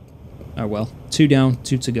intentional. Oh well, 2 down,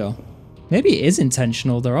 2 to go. Maybe it is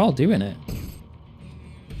intentional, they're all doing it.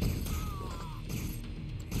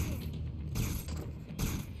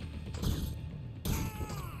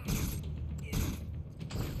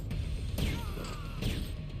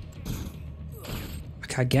 I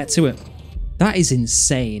can't get to it. That is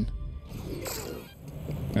insane.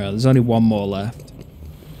 Alright, there's only 1 more left.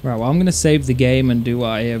 Right, well, I'm going to save the game and do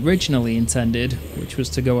what I originally intended, which was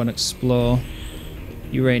to go and explore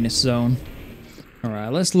Uranus Zone.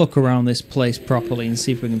 Alright, let's look around this place properly and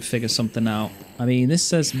see if we can figure something out. I mean, this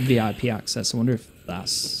says VIP access. I wonder if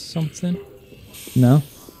that's something. No?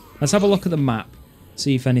 Let's have a look at the map.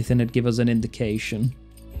 See if anything would give us an indication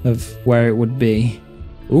of where it would be.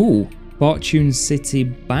 Ooh, Fortune City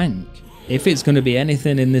Bank. If it's going to be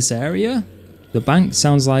anything in this area, the bank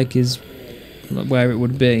sounds like is where it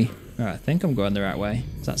would be. Alright, I think I'm going the right way.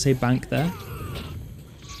 Does that say bank there?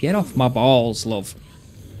 Get off my balls, love.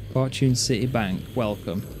 Fortune City Bank,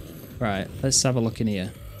 welcome. Right, let's have a look in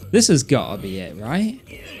here. This has got to be it, right?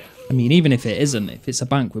 I mean, even if it isn't, if it's a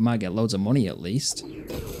bank, we might get loads of money at least.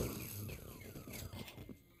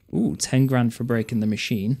 Ooh, 10 grand for breaking the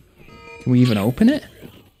machine. Can we even open it?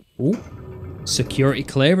 Ooh, security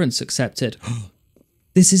clearance accepted.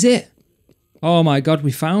 This is it. Oh my god,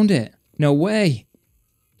 we found it. No way.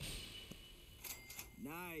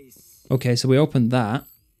 Nice. Okay, so we opened that.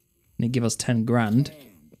 And it gave us 10 grand.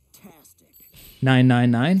 Fantastic.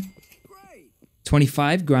 999. Great.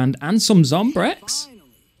 25 grand and some Zombrex. Finally.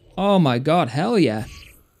 Oh my god, hell yeah.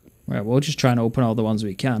 Right, we'll just try and open all the ones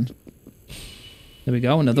we can. There we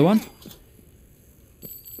go, another one.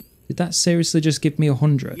 Did that seriously just give me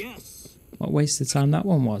 100? Yes. What a waste of time that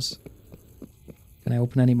one was. Can I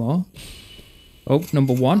open any more? Oh,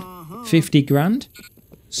 number 1. 50 grand.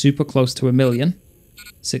 Super close to $1 million.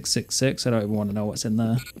 666. I don't even want to know what's in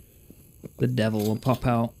there. The devil will pop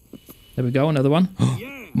out. There we go, another one.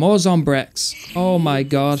 More Zombrex. Oh my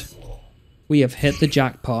god. We have hit the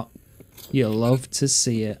jackpot. You'll love to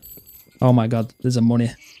see it. Oh my god, there's a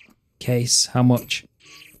money case. How much?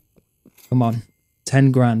 Come on.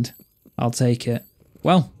 10 grand. I'll take it.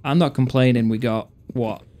 Well, I'm not complaining. We got,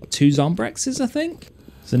 what, 2 Zombrexes, I think?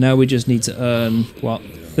 So now we just need to earn, what,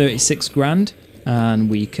 36 grand? And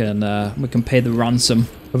we can pay the ransom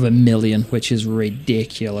of $1 million, which is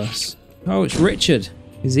ridiculous. Oh, it's Richard.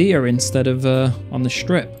 He's here instead of on the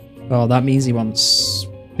strip. Oh, that means he wants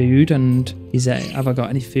food and have I got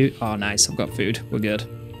any food? Oh, nice. I've got food. We're good.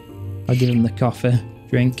 I'll give him the coffee,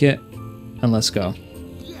 drink it, and let's go.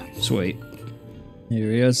 Sweet.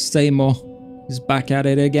 Here he is, Tamer. He's back at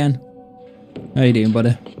it again. How you doing,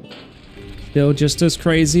 buddy? Still just as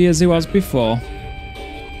crazy as he was before.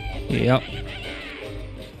 Yep.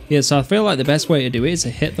 Yeah, so I feel like the best way to do it is to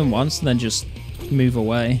hit them once and then just move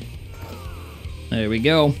away. There we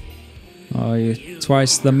go. Oh, you're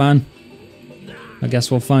twice the man. I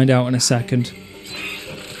guess we'll find out in a second.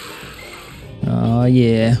 Oh,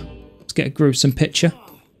 yeah. Let's get a gruesome picture.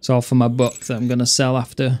 It's all for my book that I'm going to sell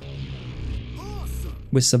after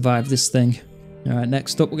we survive this thing. Alright,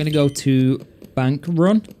 next up we're going to go to Bank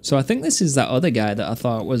Run. So I think this is that other guy that I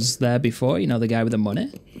thought was there before. You know, the guy with the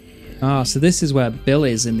money. Ah, so this is where Bill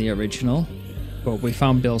is in the original. but we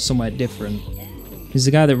found Bill somewhere different. He's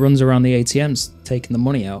the guy that runs around the ATMs taking the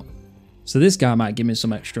money out. So this guy might give me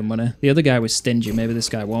some extra money. The other guy was stingy. Maybe this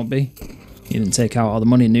guy won't be. He didn't take out all the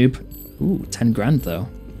money, noob. Ooh, 10 grand though.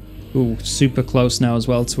 Ooh, super close now as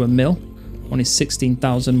well to a mil. Only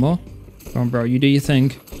 16,000 more. Come on, bro, you do your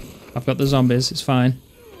thing. I've got the zombies, it's fine.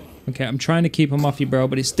 Okay, I'm trying to keep them off you, bro,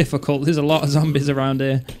 but it's difficult. There's a lot of zombies around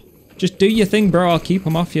here. Just do your thing, bro. I'll keep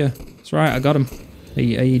them off you. That's right, I got them. Are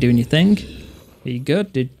you doing your thing? Are you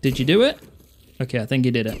good? Did you do it? Okay, I think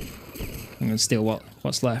you did it. I'm gonna steal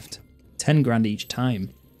what's left. 10 grand each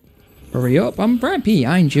time. Hurry up, I'm right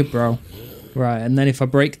behind you, bro. Right, and then if I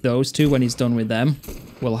break those two when he's done with them,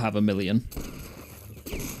 we'll have $1 million.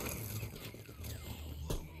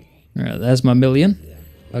 Alright, there's my $1 million.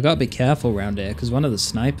 I gotta be careful around here, because one of the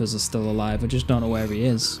snipers is still alive. I just don't know where he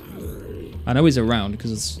is. I know he's around,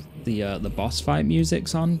 because the boss fight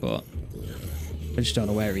music's on, but I just don't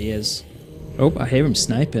know where he is. Oh, I hear him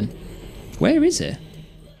sniping. Where is he?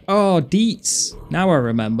 Oh, Deets. Now I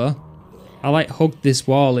remember. I like hugged this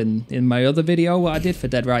wall in my other video, what I did for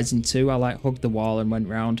Dead Rising 2. I like hugged the wall and went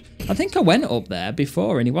round. I think I went up there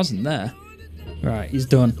before and he wasn't there. Right, he's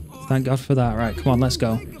done. Thank God for that. Right, come on, let's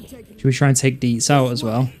go. Should we try and take Deets out as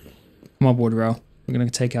well? Come on, Woodrow. We're going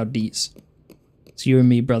to take out Deets. It's you and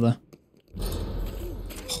me, brother.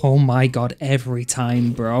 Oh my God, every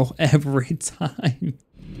time, bro. Every time.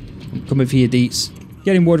 I'm coming for you, Deets.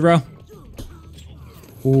 Get him, Woodrow.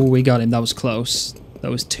 Oh, we got him. That was close. That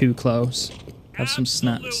was too close. Have some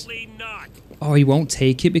snaps. Oh, he won't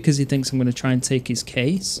take it because he thinks I'm going to try and take his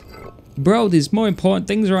case? Bro, there's more important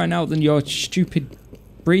things right now than your stupid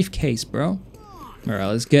briefcase, bro. Alright,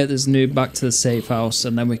 let's get this noob back to the safe house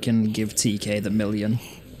and then we can give TK the $1 million.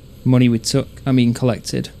 Money we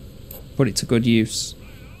collected. Put it to good use.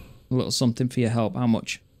 A little something for your help. How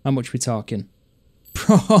much? How much we talking?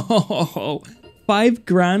 Bro, 5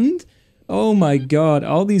 grand? Oh my God,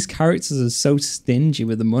 all these characters are so stingy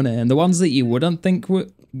with the money, and the ones that you wouldn't think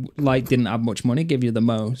didn't have much money give you the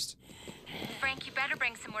most. Frank, you better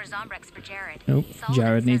bring some more Zombrex for Jared. Nope,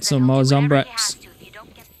 Jared needs some more Zombrex.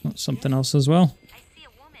 That's something else as well. I see a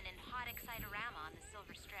woman in hot Excitorama on the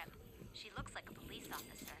Silver Strip. She looks like a police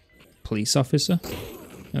officer. Police officer?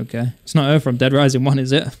 Okay. It's not her from Dead Rising 1,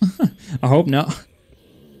 is it? I hope not.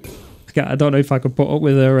 I don't know if I could put up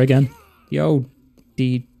with her again. Yo,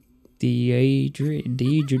 Deirdre?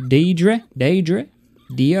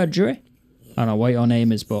 I don't know what your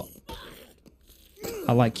name is, but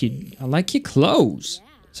I like your clothes.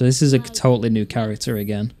 So this is a totally new character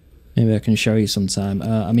again. Maybe I can show you sometime.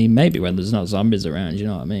 I mean, maybe when there's not zombies around, you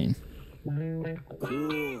know what I mean?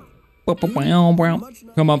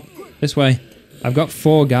 Come on, this way. I've got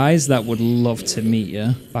 4 guys that would love to meet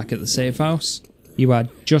you back at the safe house. You are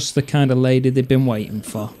just the kind of lady they've been waiting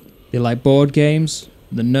for. They like board games,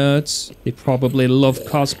 the nerds, they probably love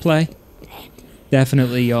cosplay.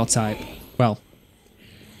 Definitely your type. Well,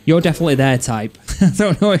 you're definitely their type. I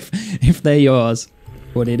don't know if they're yours.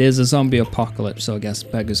 But it is a zombie apocalypse, so I guess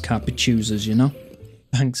beggars can't be choosers, you know?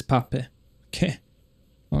 Thanks, Pappy. Okay.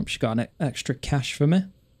 Hope she got an extra cash for me.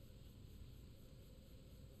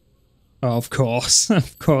 Oh, of course.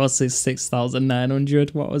 Of course, it's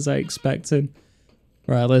 6,900. What was I expecting?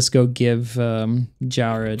 Right, let's go give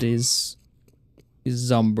Jared his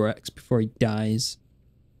Zombrex before he dies.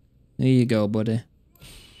 There you go, buddy.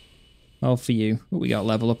 All for you. But we got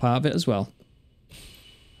level up out of it as well.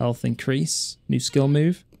 Health increase. New skill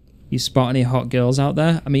move. You spot any hot girls out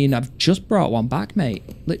there? I mean, I've just brought one back, mate.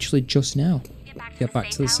 Literally just now. Get back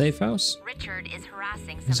to the safe house. Richard is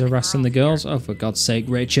harassing He's harassing the girls. Oh, for God's sake,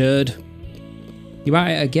 Richard. You at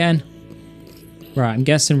it again? Right, I'm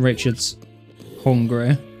guessing Richard's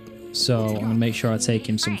hungry. So I'm going to make sure I take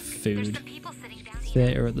him some food.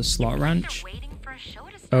 Theater at the slot ranch.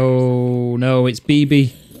 Oh, no, it's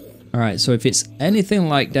BB. Alright, so if it's anything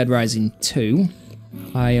like Dead Rising 2,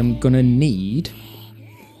 I am going to need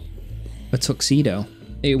a tuxedo.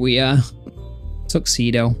 Here we are.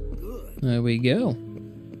 Tuxedo. There we go.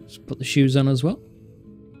 Just put the shoes on as well.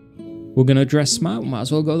 We're going to dress smart. We might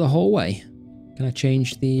as well go the whole way. Can I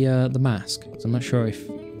change the mask? 'Cause I'm not sure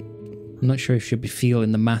if she'll be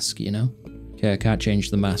feeling the mask, you know? Okay, I can't change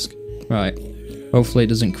the mask. Right. Hopefully it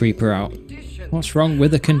doesn't creep her out. What's wrong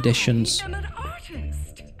with the conditions?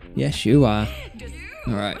 Yes, you are.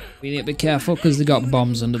 Alright, we need to be careful because they got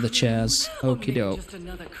bombs under the chairs. Okie doke.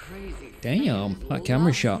 Damn, that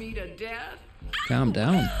camera shot. Calm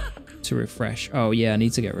down. To refresh. Oh yeah, I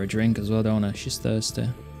need to get her a drink as well, don't I? She's thirsty.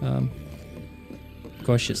 Of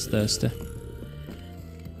course she's thirsty.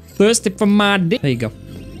 Thirsty for my dick. There you go.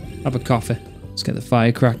 Have a coffee. Let's get the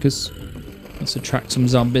firecrackers. Let's attract some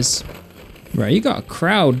zombies. Right, you got a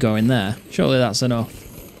crowd going there. Surely that's enough.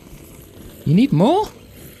 You need more?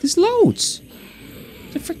 There's loads.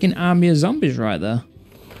 There's a freaking army of zombies right there.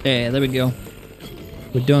 Yeah, there we go.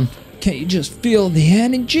 We're done. Can't you just feel the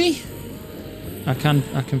energy? I can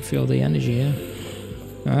feel the energy, yeah.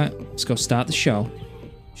 Alright, let's go start the show.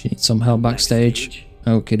 She needs some help backstage.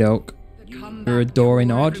 Okie doke. Your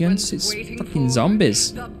adoring audience, it's fucking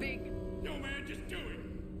zombies.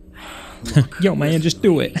 Yo man, just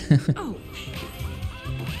do it.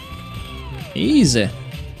 Easy.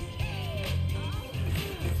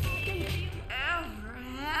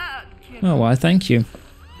 Oh, why, thank you.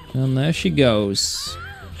 And there she goes.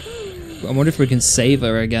 I wonder if we can save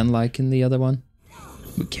her again like in the other one.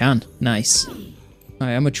 We can. Nice.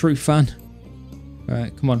 I am a true fan.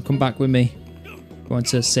 Alright, come on, come back with me. Go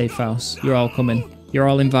into a safe house. You're all coming. You're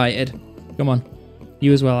all invited. Come on.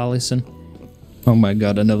 You as well, Alison. Oh my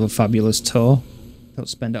god, another fabulous tour. Don't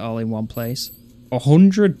spend it all in one place.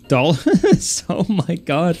 $100? Oh my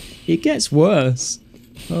god. It gets worse.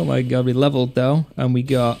 Oh my god, we leveled though. And we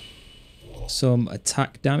got some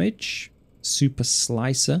attack damage. Super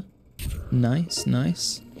slicer. Nice,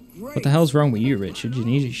 nice. What the hell's wrong with you, Richard? You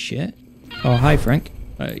need his shit? Oh, hi, Frank.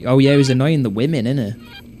 Oh yeah, he was annoying the women,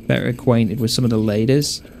 innit? Better acquainted with some of the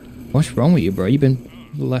ladies. What's wrong with you, bro? You've been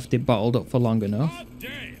left it bottled up for long enough.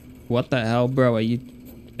 What the hell, bro? Are you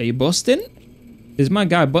busting? Is my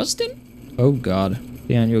guy busting? Oh god.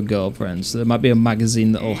 Behind your girlfriends. There might be a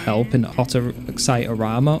magazine that'll help in hotter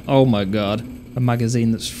Excite-orama. Oh my god. A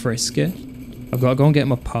magazine that's frisky. I've got to go and get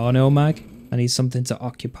him a porno mag. I need something to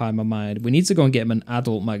occupy my mind. We need to go and get him an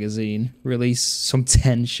adult magazine. Release some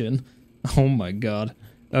tension. Oh my god.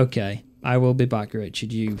 Okay. I will be back,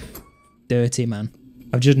 Richard, you dirty man.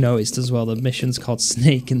 I've just noticed as well the mission's called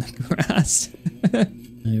Snake in the Grass.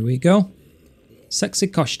 There we go. Sexy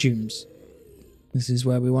costumes. This is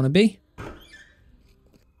where we want to be.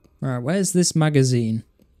 Alright, where's this magazine?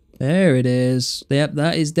 There it is. Yep,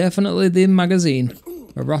 that is definitely the magazine.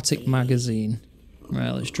 Erotic magazine.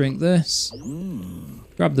 Right, let's drink this.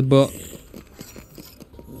 Grab the book.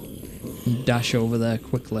 And dash over there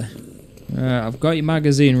quickly. Alright, I've got your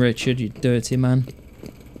magazine, Richard, you dirty man.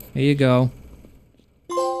 Here you go.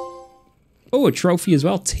 Oh, a trophy as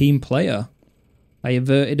well. Team player. I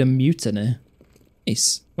averted a mutiny.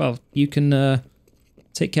 Nice. Well, you can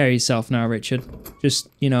take care of yourself now, Richard. Just,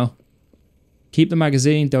 you know, keep the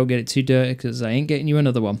magazine. Don't get it too dirty because I ain't getting you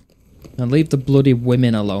another one. And leave the bloody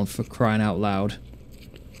women alone, for crying out loud.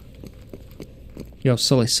 Yo,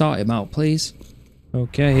 Sully, sort him out, please.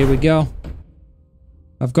 Okay, here we go.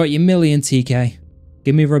 I've got your million, TK.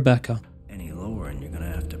 Give me Rebecca. Any lower and you're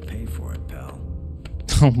gonna have to pay for it, pal.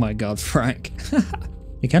 Oh my god, Frank.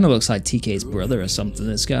 He kind of looks like TK's brother or something,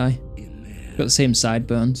 this guy. Got the same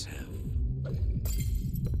sideburns.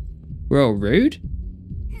 Bro, rude?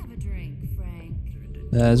 Have a drink, Frank.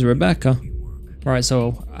 There's Rebecca. Alright,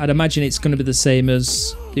 so I'd imagine it's going to be the same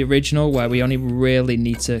as the original, where we only really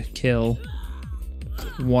need to kill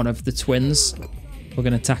one of the twins. We're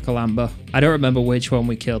going to tackle Amber. I don't remember which one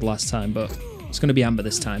we killed last time, but it's going to be Amber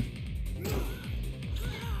this time.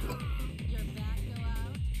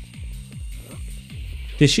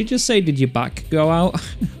 Did she just say, did your back go out?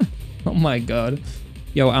 Oh my god.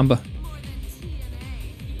 Yo, Amber.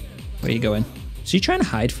 Where are you going? Is she trying to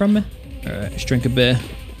hide from me? Alright, let's drink a beer.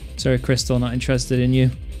 Sorry, Crystal, not interested in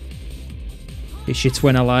you. It's your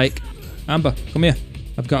twin I like. Amber, come here.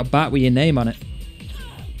 I've got a bat with your name on it.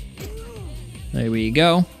 There we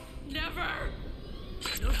go. Never.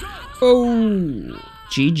 Oh,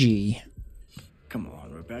 GG. Come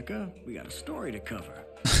on, Rebecca. We got a story to cover.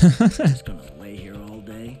 Just gonna lay here all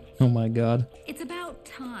day. Oh my god. It's about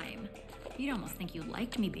time. You'd almost think you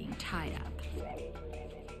liked me being tied up.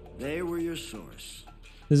 They were your source.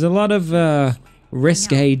 There's a lot of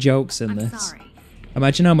risque jokes in this. Sorry.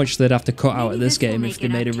 Imagine how much they'd have to cut out of this this will game make if they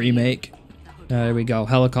it made a up to remake. There we go.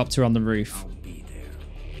 Helicopter on the roof. Be there.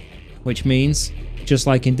 Which means, just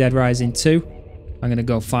like in Dead Rising 2, I'm going to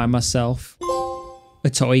go find myself a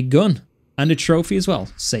toy gun. And a trophy as well.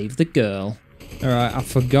 Save the girl. Alright, I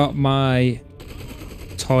forgot my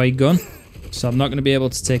toy gun. So I'm not going to be able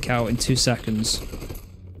to take out in 2 seconds.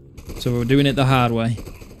 So we're doing it the hard way.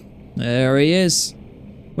 There he is.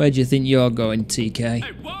 Where do you think you're going, TK?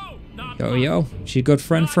 Hey, whoa! Yo, yo. It's your good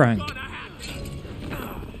friend Frank.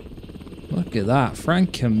 Look at that.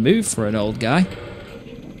 Frank can move for an old guy.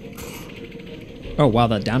 Oh, wow,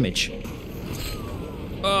 that damage.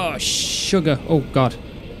 Oh, sugar. Oh, God.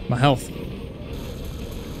 My health.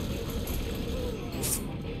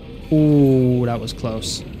 Ooh, that was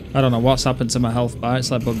close. I don't know what's happened to my health bar.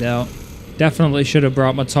 It's like bugged out. Definitely should have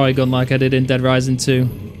brought my toy gun like I did in Dead Rising 2.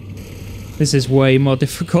 This is way more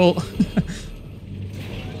difficult.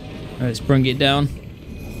 Let's bring it down.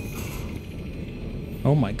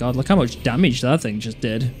 Oh my god, look how much damage that thing just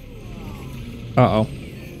did. Uh-oh.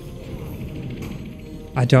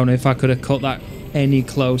 I don't know if I could have cut that any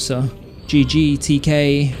closer. GG,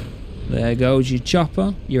 TK. There goes your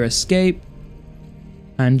chopper, your escape,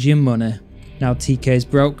 and your money. Now TK's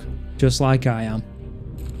broke, just like I am.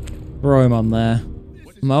 Throw him on there.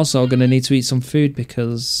 I'm also going to need to eat some food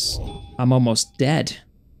because I'm almost dead.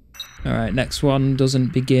 Alright, next one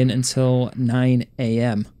doesn't begin until 9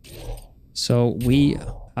 AM. So we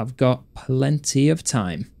have got plenty of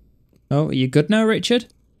time. Oh, are you good now,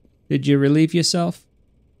 Richard? Did you relieve yourself?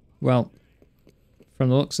 Well, from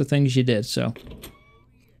the looks of things you did, so.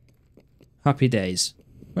 Happy days.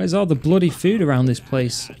 Where's all the bloody food around this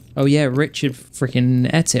place? Oh yeah, Richard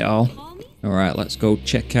freaking ate it all. Alright, let's go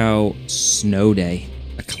check out Snow Day.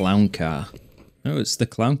 A clown car. Oh, it's the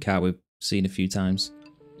clown car we've seen a few times.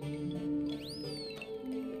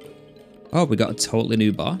 Oh, we got a totally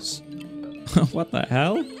new boss. What the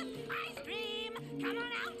hell? Ice cream! Come on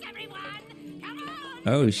out, everyone! Come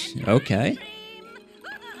on! Oh, okay.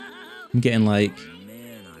 I'm getting like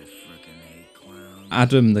Man, I frickin' hate clowns.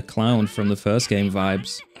 Adam the Clown from the first game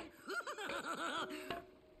vibes.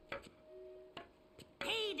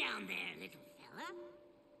 Hey down there, little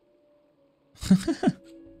fella.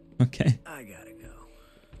 Okay, I gotta go.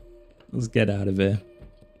 let's get out of here.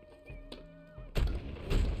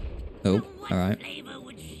 Oh, What alright. flavor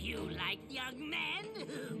would you like, young man?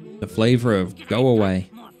 The flavor of go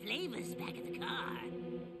away. More flavors back in the car.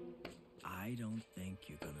 I don't think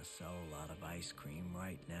you're gonna sell a lot of ice cream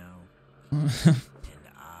right now. And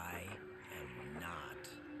I am not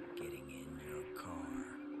getting in your car.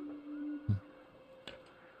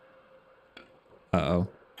 Uh-oh.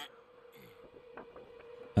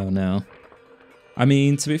 Oh no. I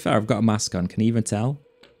mean, to be fair, I've got a mask on. Can you even tell?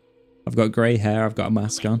 I've got grey hair, I've got a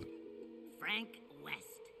mask on. Frank West.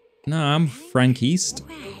 No, I'm Frank East.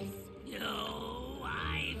 No,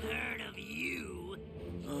 I've heard of you.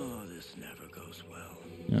 Oh, this never goes well.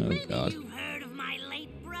 Oh Maybe god. you've heard of my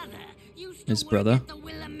late brother. Used to His work brother? at the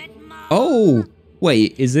Willamette Mall. Oh!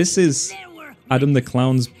 Wait, is this his There were Adam the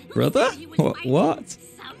Clown's brother? He was What? fighting What?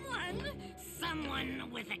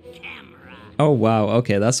 Someone with a camera. Oh wow,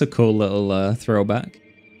 okay, that's a cool little throwback.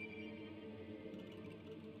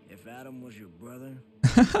 If Adam was your brother,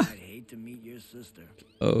 I'd hate to meet your sister.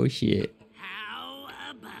 Oh shit. How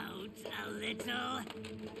about a little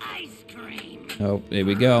ice cream? Oh, here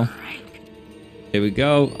we go. Frank? Here we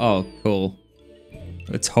go. Oh, cool.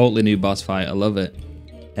 A totally new boss fight. I love it.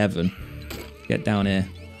 Evan, get down here.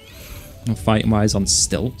 I'm fighting wise on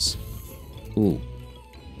stilts. Ooh.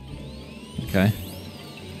 Okay.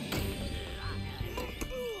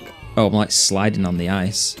 Oh, I'm like sliding on the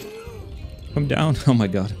ice. Come down. Oh my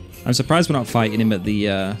god. I'm surprised we're not fighting him at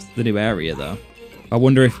the new area though. I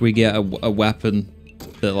wonder if we get a weapon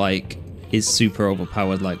that like is super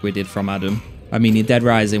overpowered like we did from Adam. I mean, in Dead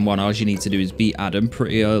Rising 1, all you need to do is beat Adam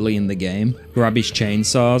pretty early in the game. Grab his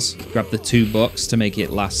chainsaws, grab the $2 to make it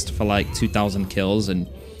last for like 2,000 kills, and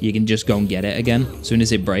you can just go and get it again. As soon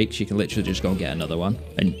as it breaks, you can literally just go and get another one.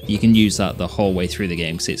 And you can use that the whole way through the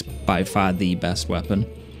game because it's by far the best weapon.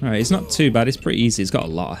 Alright, it's not too bad. It's pretty easy. He's got a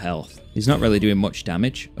lot of health. He's not really doing much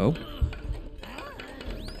damage. Oh.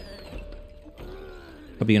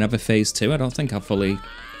 Probably another phase 2. I don't think I fully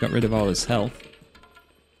got rid of all his health.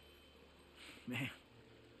 Man,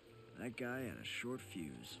 that guy had a short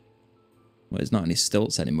fuse. Well, he's not on his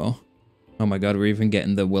stilts anymore. Oh my god, we're even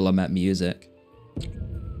getting the Willamette music.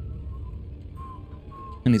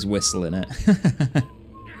 And he's whistling it.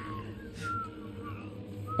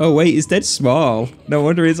 Oh wait, he's dead small. No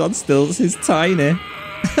wonder he's on stilts, he's tiny.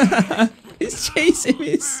 He's chasing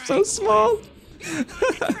me, he's so small.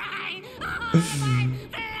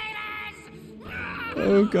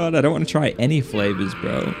 Oh god, I don't want to try any flavors,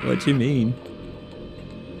 bro. What do you mean?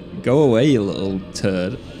 Go away, you little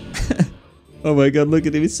turd. Oh my god, look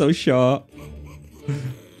at him, he's so short.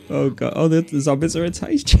 Oh god, oh the zombies are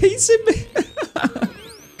attacking. He's chasing me.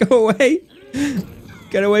 Go away.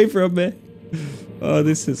 Get away from me. Oh,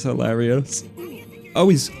 this is hilarious.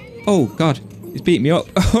 Oh, oh god, he's beating me up.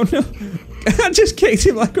 Oh no. I just kicked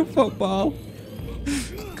him like a football.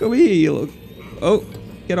 Come here, you look. Oh,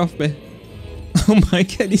 get off me. Oh my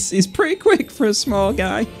god, he's pretty quick for a small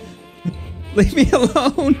guy. Leave me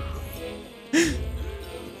alone.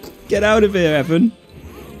 Get out of here, Evan.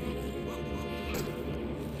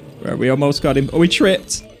 Right, we almost got him. Oh, we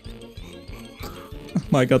tripped. Oh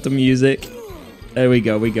my god, the music. There we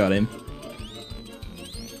go, we got him.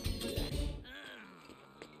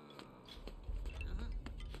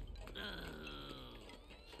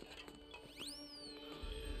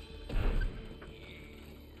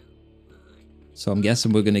 So I'm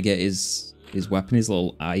guessing we're gonna get his weapon, his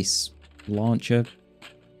little ice launcher,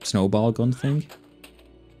 snowball gun thing.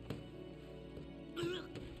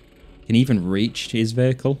 Can he even reach his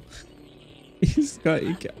vehicle? He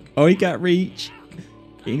can't reach.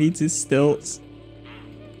 He needs his stilts.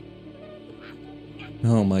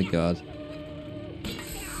 Oh my god.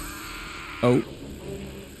 Oh.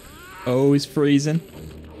 Oh, he's freezing.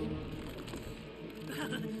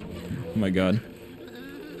 Oh my god.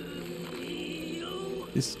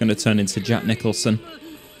 This is gonna turn into Jack Nicholson.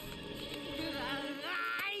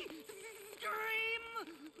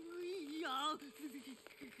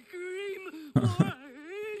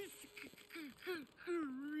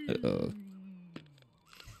 Uh-oh.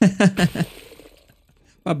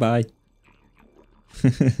 Bye-bye.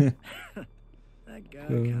 That guy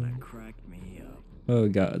kind of cracked me up. Oh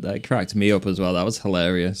god, that cracked me up as well. That was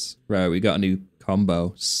hilarious. Right, we got a new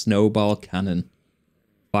combo. Snowball cannon.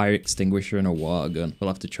 Fire extinguisher and a water gun. We'll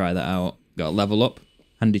have to try that out. Got a level up.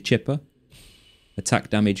 Handy chipper. Attack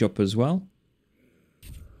damage up as well.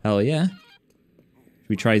 Hell yeah. Should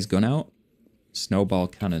we try his gun out? Snowball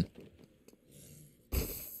cannon.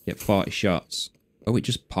 Get 40 shots. Oh, it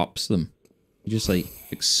just pops them. You just like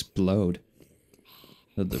explode.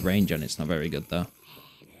 The range on it's not very good though.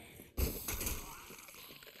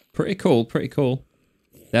 Pretty cool, pretty cool.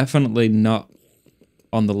 Definitely not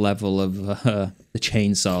on the level of the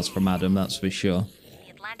chainsaws from Adam, that's for sure.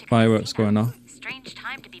 Fireworks going off. Strange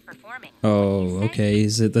time to be performing. Oh, okay.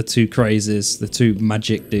 Is it the two crazies, the two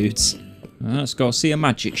magic dudes? Let's go see a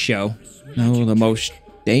magic show. Oh, the most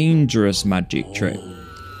dangerous magic trick.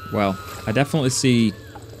 Well, I definitely see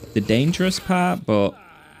the dangerous part, but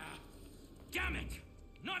Damn it!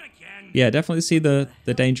 Not again! yeah, definitely see the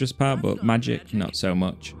dangerous part, but magic, not so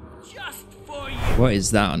much. Just for you! What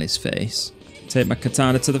is that on his face? Take my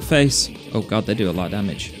katana to the face. Oh god, they do a lot of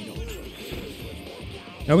damage.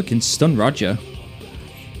 Oh, we can stun Roger.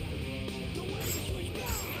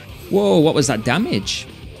 Whoa, what was that damage?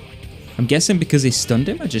 I'm guessing because he stunned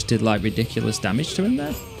him, I just did like ridiculous damage to him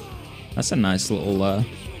there. That's a nice little, I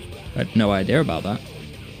had no idea about that.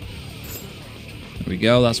 There we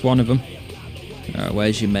go, that's one of them. Alright,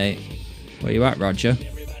 where's your mate? Where you at, Roger?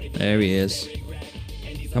 There he is.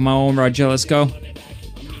 Come on, Roger, let's go.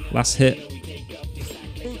 Last hit.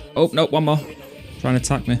 Oh, no, one more. Trying to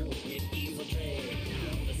attack me.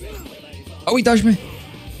 Oh, he dodged me.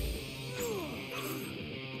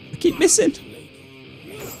 I keep missing.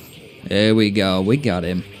 There we go, we got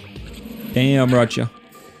him. Damn, Roger.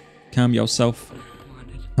 Calm yourself.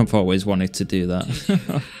 I've always wanted to do that.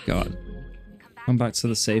 Oh, God. Come back to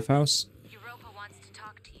the safe house. Europa wants to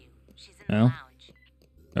talk to you. She's in the Oh. lounge.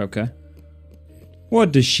 Okay.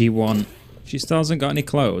 What does she want? She still hasn't got any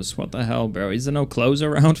clothes. What the hell, bro? Is there no clothes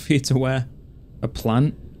around for you to wear? A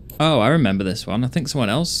plant? Oh, I remember this one. I think someone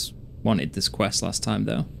else wanted this quest last time,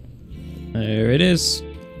 though. There it is.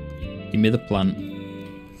 Give me the plant.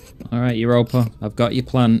 Alright, Europa. I've got your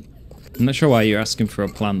plant. I'm not sure why you're asking for a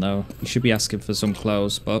plant, though. You should be asking for some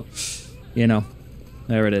clothes, but, you know.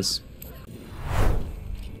 There it is.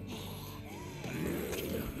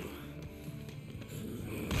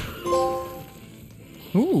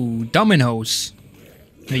 Ooh, dominoes.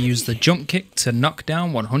 I use the jump kick to knock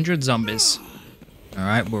down 100 zombies.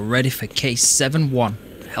 Alright, we're ready for case 7-1.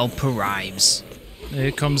 Help arrives.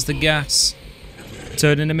 Here comes the gas.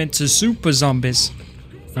 Turning them into super zombies.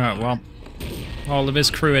 Alright, well. All of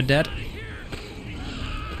his crew are dead.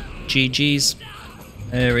 GG's.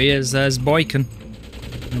 There he is, there's Boykin.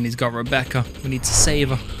 And he's got Rebecca. We need to save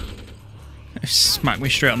her. Smack me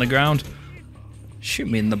straight on the ground. Shoot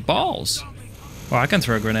me in the balls. Well, I can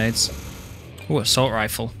throw grenades. Ooh, assault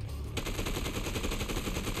rifle.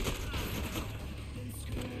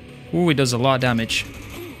 Ooh, he does a lot of damage.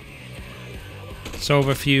 It's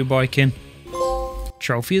over for you, Boykin.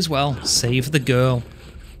 Trophy as well. Save the girl.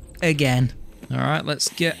 Again. Alright, let's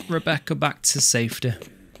get Rebecca back to safety.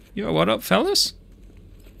 Yo, what up, fellas?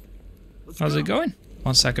 How's it going?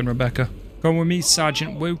 1 second, Rebecca. Come with me,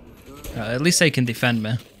 Sergeant Wu. At least they can defend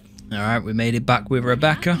me. Alright, we made it back with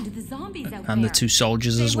Rebecca. And the 2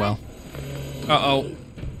 soldiers as well. Uh-oh.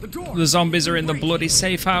 The zombies are in the bloody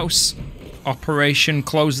safe house. Operation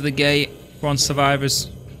Close the Gate. Go on, survivors.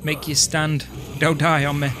 Make your stand. Don't die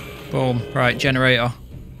on me. Boom. Right, generator.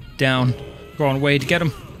 Down. Go on, Wade, get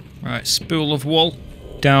him. Right, spool of wool.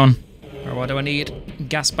 Down. Right, what do I need?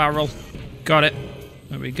 Gas barrel. Got it.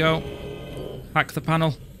 There we go. Hack the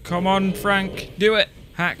panel. Come on, Frank. Do it.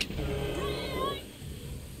 Hack.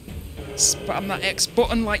 Spam that X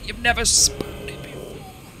button like you've never spammed it before.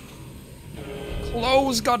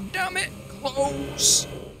 Close, goddammit. Close.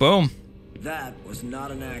 Boom. That was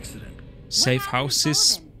not an accident. safe house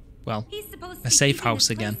is, well, He's supposed to a be safe keeping house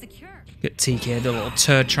this place again. secure. Get TK, the little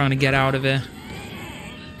turd trying to get out of here.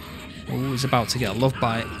 Oh, he's about to get a love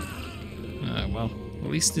bite. Well, at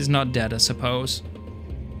least he's not dead, I suppose.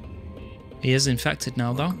 He is infected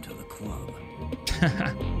now, though. To the club.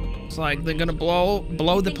 It's like they're gonna blow the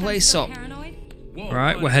Think I'm place still up. paranoid?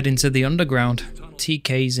 Right, we're heading to the underground.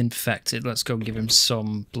 TK's infected. Let's go give him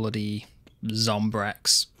some bloody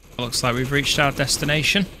Zombrex. Looks like we've reached our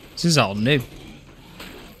destination. This is all new.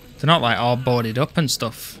 They're not like all boarded up and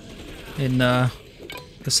stuff in the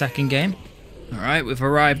second game. Alright, we've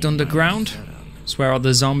arrived underground. That's where all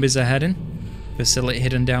the zombies are heading. Facility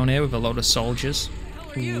hidden down here with a load of soldiers.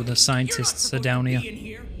 Ooh, the scientists are down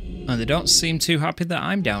here. And they don't seem too happy that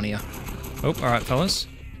I'm down here. Oh, alright fellas.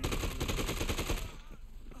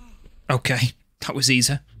 Okay, that was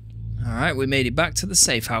easy. Alright, we made it back to the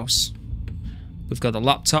safe house. We've got a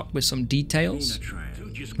laptop with some details.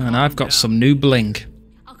 And I've got some new bling.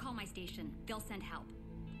 I'll call my station. They'll send help.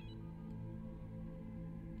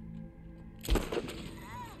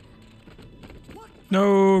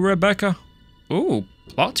 No, Rebecca. Ooh,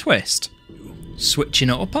 plot twist. Switching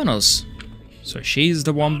it up on us. So she's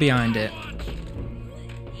the one behind it.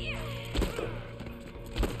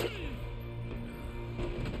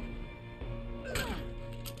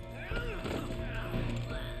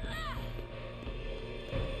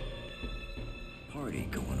 Party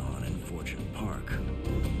going on in Fortune Park.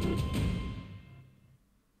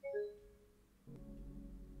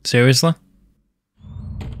 Seriously?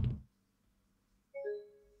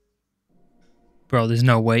 Bro, there's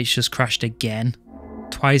no way it's just crashed again.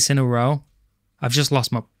 Twice in a row. I've just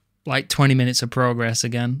lost my, like, 20 minutes of progress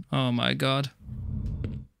again. Oh my god.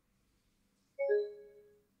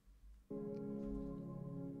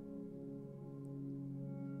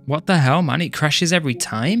 What the hell, man? It crashes every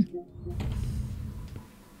time?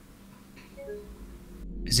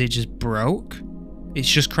 Is it just broke? It's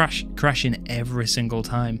just crashing every single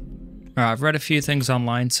time. Alright, I've read a few things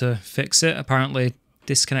online to fix it. Apparently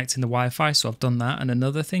disconnecting the Wi-Fi, so I've done that. And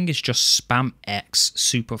another thing is just spam X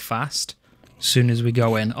super fast as soon as we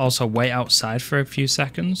go in. Also wait outside for a few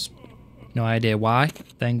seconds. No idea why.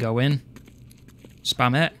 Then go in.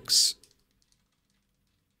 Spam X.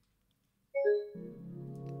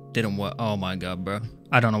 Didn't work. Oh my god, bro.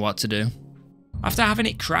 I don't know what to do. After having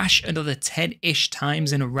it crash another 10-ish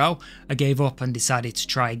times in a row, I gave up and decided to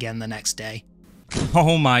try again the next day.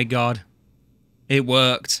 Oh my god. It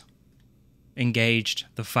worked. Engaged.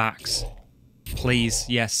 The facts. Please,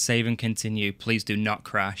 yes, save and continue. Please do not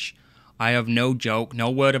crash. I have no joke, no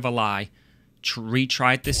word of a lie.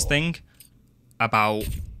 Retried this thing about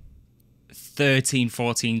 13,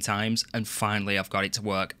 14 times, and finally I've got it to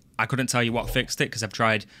work. I couldn't tell you what fixed it because I've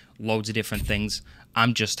tried loads of different things.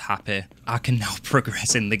 I'm just happy I can now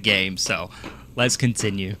progress in the game, so let's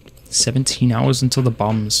continue. 17 hours until the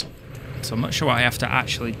bombs. So I'm not sure what I have to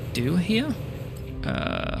actually do here.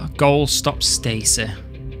 Goal, stop Stacy.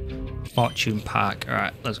 Fortune Park.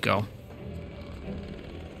 Alright, let's go.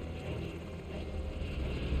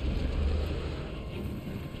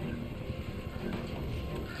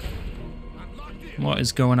 What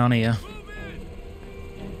is going on here?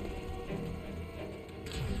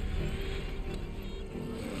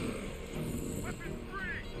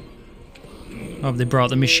 Oh, have they brought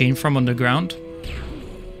the machine from underground?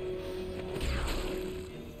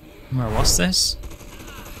 Well, what's this?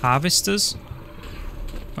 Harvesters?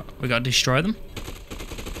 Oh, we gotta destroy them?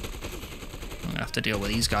 I'm gonna have to deal with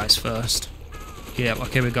these guys first. Yeah,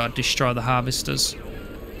 okay, we gotta destroy the harvesters.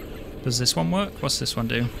 Does this one work? What's this one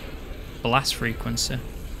do? Blast frequency.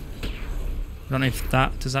 I don't know if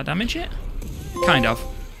that... Does that damage it? Kind of.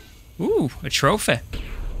 Ooh, a trophy.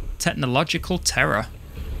 Technological terror.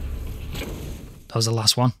 That was the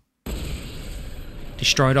last one.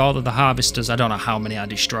 Destroyed all of the harvesters. I don't know how many I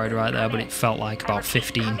destroyed right there, but it felt like about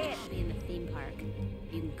 15. In the theme park,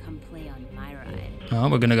 you can come play on my ride. Oh,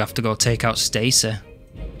 we're gonna have to go take out Stacy.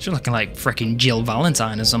 She's looking like freaking Jill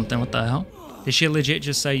Valentine or something. What the hell? Did she legit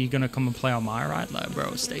just say you're gonna come and play on my ride? Like,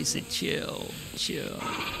 bro, Stacy, chill, chill.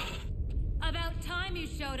 About time you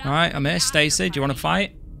showed up. All right, I'm here, Stacy. Do you want to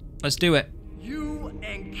fight? Let's do it. You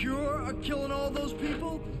and Cure are killing all those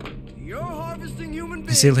people? You're harvesting human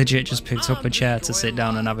beings. Is he legit just picked up a chair to sit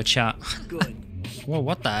down and have a chat? Good. Whoa,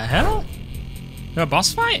 what the hell? A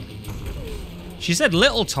boss fight? She said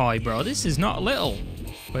little toy, bro. This is not little.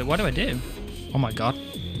 Wait, what do I do? Oh my god.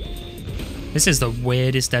 This is the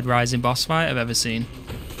weirdest Dead Rising boss fight I've ever seen.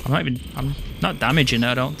 I'm not damaging her,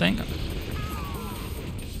 I don't think.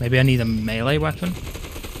 Maybe I need a melee weapon.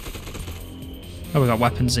 Oh, we got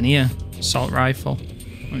weapons in here. Assault rifle.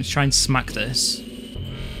 Let's try and smack this.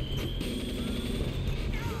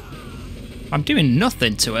 I'm doing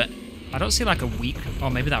nothing to it. I don't see like a weak... Oh,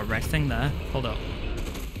 maybe that red thing there. Hold up.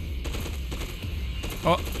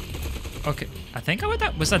 Oh. Okay. I think I would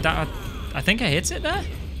that. Was that... I think I hit it there.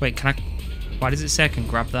 Wait, can I... Why does it say I can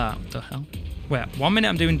grab that? What the hell? Wait, 1 minute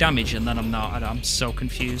I'm doing damage and then I'm not. I'm so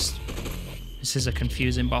confused. This is a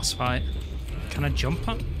confusing boss fight. Can I jump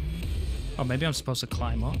on? Oh, maybe I'm supposed to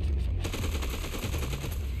climb up.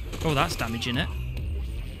 Oh, that's damaging it.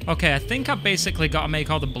 Okay, I think I've basically got to make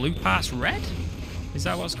all the blue parts red. Is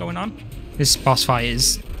that what's going on? This boss fight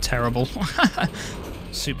is terrible.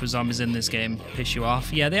 Super zombies in this game piss you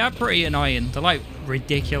off. Yeah, they are pretty annoying. They're like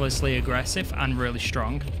ridiculously aggressive and really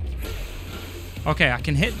strong. Okay, I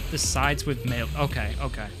can hit the sides with mail. Okay,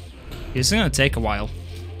 okay. This is going to take a while.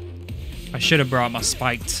 I should have brought my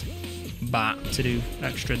spiked bat to do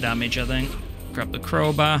extra damage, I think. Grab the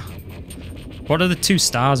crowbar. What do the 2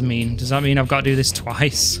 stars mean? Does that mean I've got to do this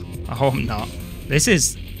twice? I hope not.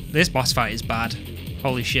 This boss fight is bad.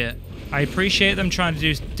 Holy shit. I appreciate them trying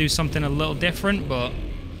to do something a little different, but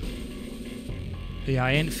yeah,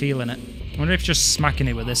 I ain't feeling it. I wonder if just smacking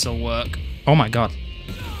it with this will work. Oh my god.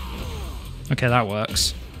 Okay, that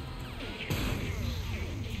works.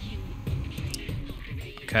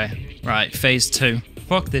 Okay, right, phase 2.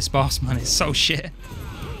 Fuck this boss, man, it's so shit.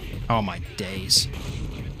 Oh my days.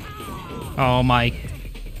 Oh my...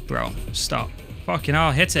 Bro, stop. Fucking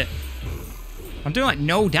hell, hit it. I'm doing like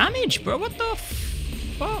no damage, bro, what the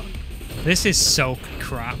fuck? This is so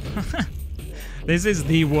crap. This is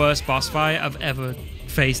the worst boss fight I've ever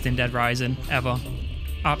faced in Dead Rising, ever.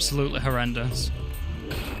 Absolutely horrendous.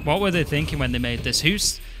 What were they thinking when they made this?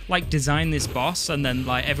 Who's like designed this boss and then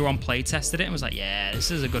like everyone play tested it and was like, yeah,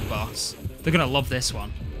 this is a good boss. They're gonna love this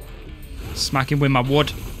one. Smacking with my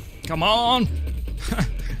wood. Come on!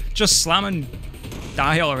 Just slam and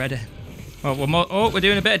die already. Oh, we're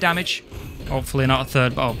doing a bit of damage. Hopefully not a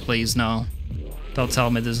third. Oh, please no. They'll tell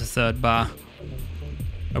me there's a third bar.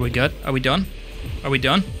 Are we good? Are we done? Are we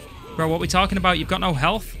done? Bro, what are we talking about? You've got no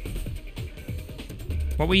health?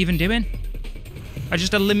 What were you even doing? I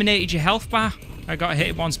just eliminated your health bar. I got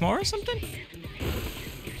hit once more or something?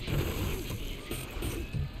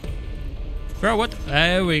 Bro, what?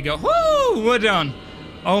 There we go. Woo! We're done.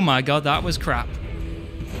 Oh my god, that was crap.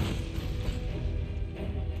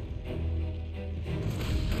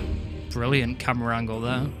 Brilliant camera angle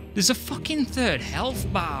there. There's a fucking third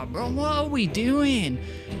health bar, bro. What are we doing?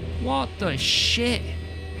 What the shit?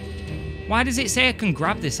 Why does it say I can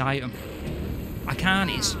grab this item? I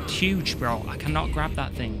can't. It's huge, bro. I cannot grab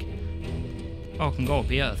that thing. Oh, I can go up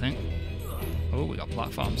here, I think. Oh, we got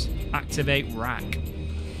platforms. Activate rack.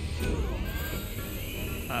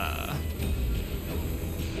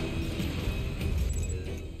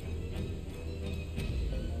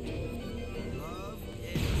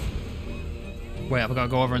 Wait, have I got to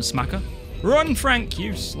go over and smack her? Run, Frank,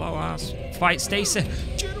 you slow ass. Fight Stacy.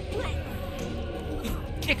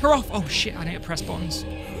 Kick her off. Oh shit, I need to press buttons.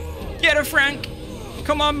 Get her, Frank.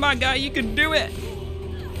 Come on, my guy, you can do it.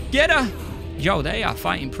 Get her. Yo, they are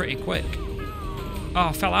fighting pretty quick. Oh,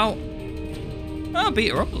 I fell out. I'll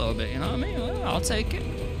beat her up a little bit, you know what I mean? Well, I'll take it.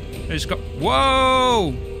 I just got...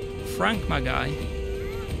 Whoa! Frank, my guy.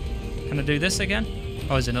 Can I do this again?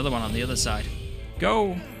 Oh, there's another one on the other side.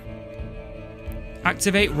 Go.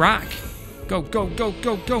 Activate rack. Go, go, go,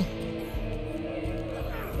 go, go.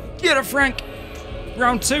 Get her, Frank.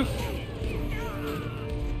 Round 2.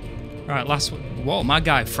 Alright, last one. Whoa, my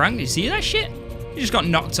guy Frank, did you see that shit? He just got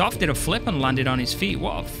knocked off, did a flip and landed on his feet.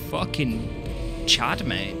 What a fucking Chad,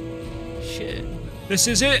 mate. Shit. This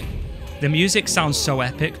is it. The music sounds so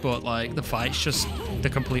epic, but like the fight's just the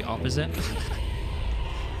complete opposite.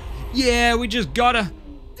 Yeah, we just got her.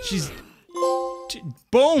 She's...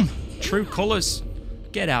 Boom! True colors.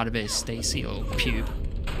 Get out of here, Stacy, old pube.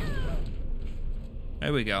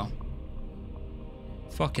 There we go.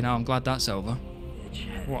 Fucking hell, I'm glad that's over.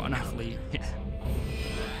 What an athlete.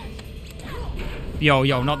 Yo,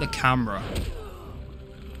 yo, not the camera.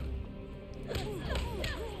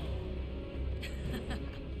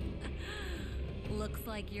 Looks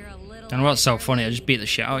like you're a little... And what's so funny, I just beat the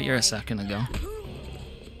shit out of you a second ago.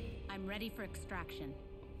 I'm ready for extraction.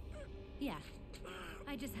 Yeah,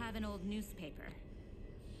 I just have an old newspaper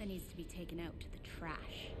that needs to be taken out to the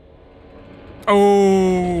trash.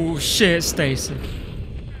 Oh, shit, Stacy.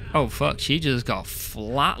 Oh, fuck, she just got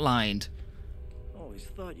flatlined. Always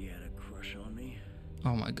thought you had a crush on me.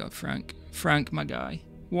 Oh my god, Frank. Frank, my guy.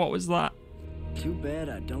 What was that? Too bad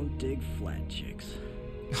I don't dig flat chicks.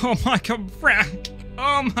 Oh my god, Frank.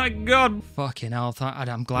 Oh my god. Fucking hell,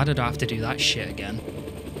 I'm glad I don't have to do that shit again.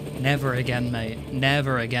 Never again, mate.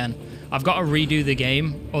 Never again. I've got to redo the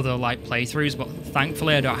game, other like playthroughs, but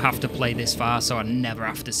Thankfully, I don't have to play this far, so I never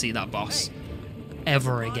have to see that boss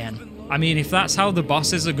ever again. I mean, if that's how the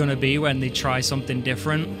bosses are going to be when they try something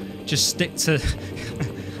different, just stick to...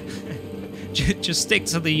 just stick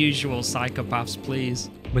to the usual psychopaths, please.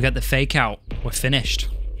 We get the fake out. We're finished.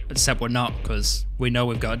 Except we're not, because we know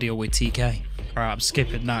we've got to deal with TK. Alright, I'm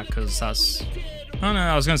skipping that, because that's... Oh no,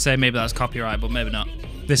 I was going to say maybe that's copyright, but maybe not.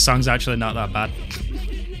 This song's actually not that bad.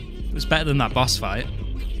 It was better than that boss fight.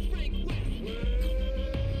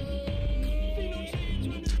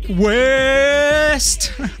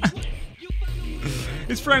 West!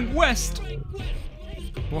 It's Frank West!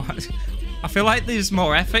 What? I feel like there's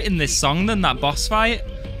more effort in this song than that boss fight.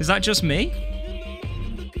 Is that just me?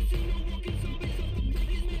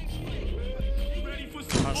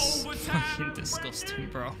 That's fucking disgusting,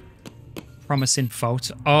 bro. Promising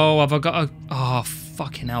photo. Oh, have I got a... Oh,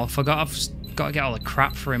 fucking hell. I forgot I've got to get all the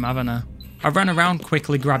crap for him, haven't I? I ran around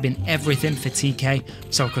quickly grabbing everything for TK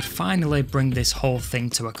so I could finally bring this whole thing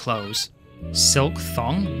to a close. Silk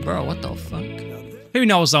thong? Bro, what the fuck? Who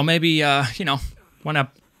knows though, maybe, you know, when I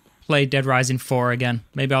play Dead Rising 4 again,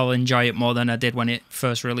 maybe I'll enjoy it more than I did when it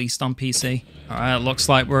first released on PC. Alright, looks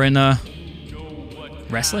like we're in a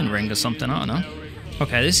wrestling ring or something, I don't know.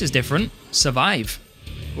 Okay, this is different. Survive.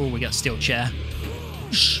 Oh, we got steel chair.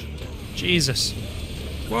 Shh. Jesus.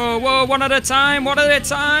 Whoa, whoa, one at a time, one at a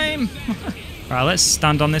time. Alright, let's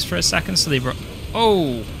stand on this for a second so they...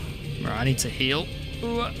 Oh! Right, I need to heal.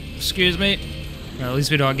 Ooh, excuse me. Well, at least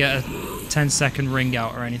we don't get a 10-second ring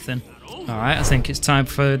out or anything. Alright, I think it's time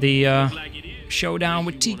for the showdown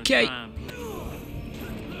with TK.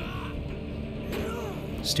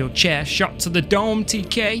 Steel chair, shot to the dome,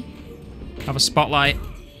 TK. Have a spotlight.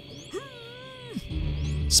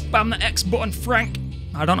 Spam the X button, Frank.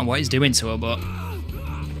 I don't know what he's doing to her, but...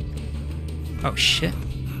 Oh, shit.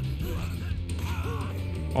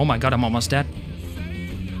 Oh my god, I'm almost dead.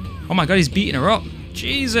 Oh my god, he's beating her up.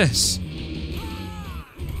 Jesus.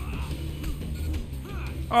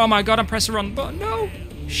 Oh my god, I'm pressing the wrong button. No.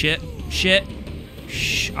 Shit. Shit.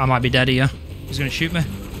 Shh. I might be dead here. He's gonna shoot me.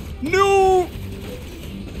 No!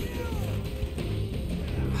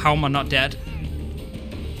 How am I not dead?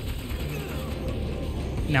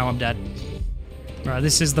 Now I'm dead. Right,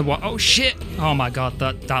 this is the one. Oh shit! Oh my god,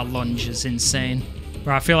 that lunge is insane.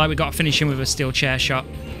 Right, I feel like we got to finish him with a steel chair shot.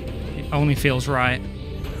 It only feels right.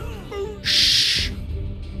 Shh.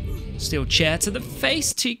 Steel chair to the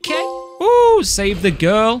face, TK. Ooh, save the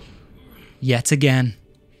girl. Yet again.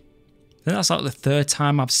 I think that's like the third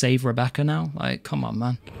time I've saved Rebecca now. Like, come on,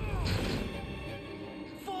 man.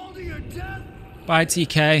 Bye,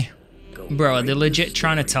 TK. Bro, are they legit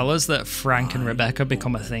trying to tell us that Frank and Rebecca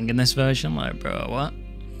become a thing in this version? Like, bro, what?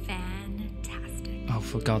 Fantastic. Oh,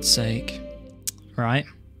 for God's sake. Right.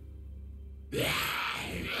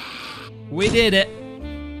 We did it.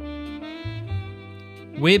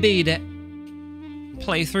 We beat it.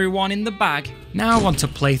 Playthrough 1 in the bag. Now on to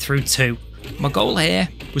playthrough 2. My goal here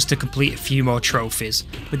was to complete a few more trophies,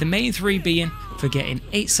 with the main 3 being for getting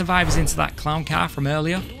 8 survivors into that clown car from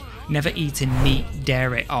earlier, never eating meat,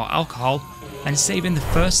 dairy or alcohol, and saving the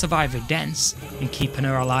first survivor, Dence, and keeping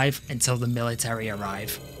her alive until the military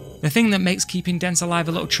arrive. The thing that makes keeping Dence alive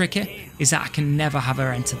a little tricky is that I can never have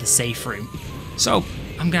her enter the safe room. So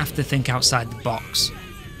I'm gonna have to think outside the box.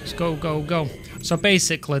 Let's go, go, go. So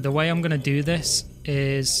basically the way I'm gonna do this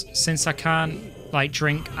is, since I can't like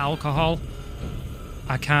drink alcohol,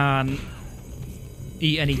 I can't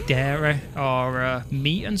eat any dairy or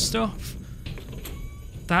meat and stuff.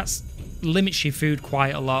 That limits your food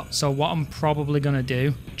quite a lot. So what I'm probably going to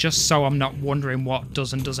do, just so I'm not wondering what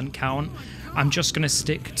does and doesn't count, I'm just going to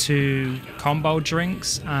stick to combo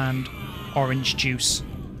drinks and orange juice.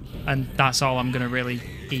 And that's all I'm going to really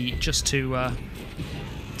eat, just to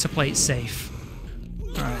play it safe.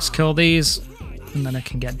 Alright, let's kill these, and then I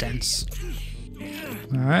can get Dence.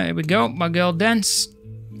 Alright, here we go. My girl Dence.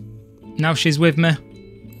 Now she's with me.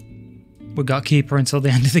 We've got to keep her until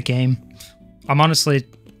the end of the game. I'm honestly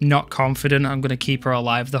not confident I'm going to keep her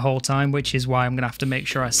alive the whole time, which is why I'm going to have to make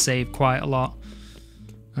sure I save quite a lot.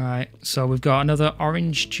 Alright, so we've got another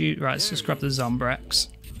orange juice. Right, let's just grab the Zombrex.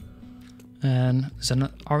 And there's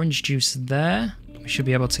an orange juice there. We should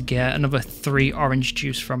be able to get another 3 orange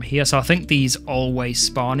juice from here. So I think these always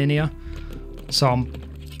spawn in here. So I'm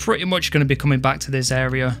pretty much going to be coming back to this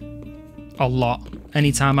area a lot.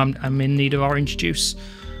 Anytime I'm in need of orange juice,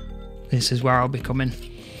 this is where I'll be coming.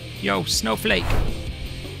 Yo, Snowflake,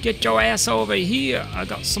 get your ass over here. I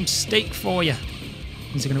got some steak for you.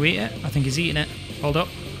 Is he going to eat it? I think he's eating it. Hold up.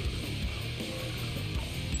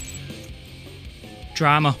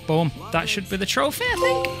 Drama. Boom. That should be the trophy, I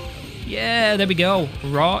think. Yeah, there we go.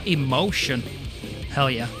 Raw emotion. Hell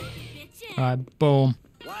yeah. Alright, boom.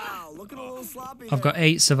 Wow, look at a little sloppy. I've got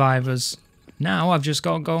 8 survivors. Now I've just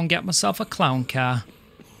got to go and get myself a clown car.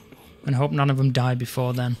 And hope none of them die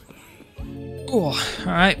before then. Oh,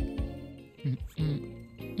 alright.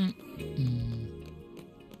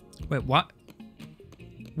 Wait, what?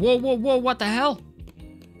 Whoa, whoa, whoa, what the hell?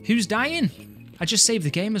 Who's dying? I just saved the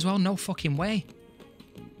game as well, no fucking way.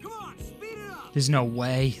 Come on, speed it up. There's no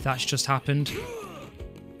way that's just happened.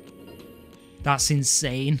 That's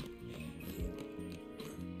insane.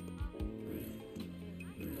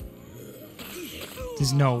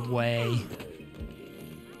 There's no way.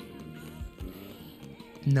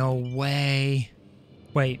 No way.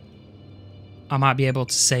 Wait. I might be able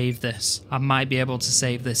to save this. I might be able to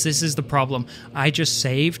save this. This is the problem. I just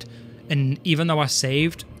saved, and even though I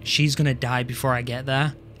saved, she's gonna die before I get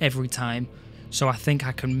there every time. So I think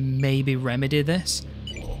I can maybe remedy this.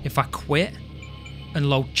 If I quit and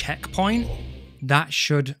load checkpoint, that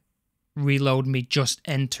should reload me just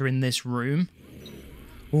entering this room.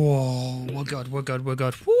 Whoa, we're good, we're good, we're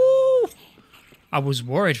good. Woo! I was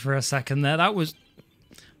worried for a second there. That was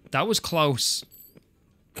close.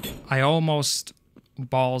 I almost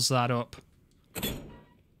balls that up.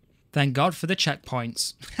 Thank God for the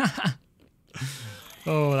checkpoints.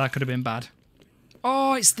 Oh, that could have been bad.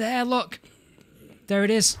 Oh, it's there, look. There it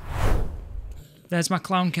is. There's my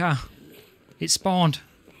clown car. It spawned.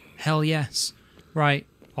 Hell yes. Right,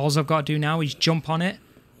 all I've got to do now is jump on it,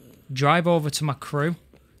 drive over to my crew.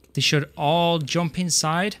 They should all jump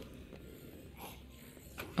inside,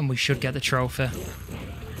 and we should get the trophy.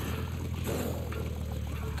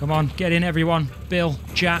 Come on, get in everyone. Bill,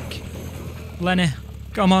 Jack, Lenny.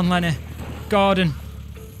 Come on, Lenny. Gordon.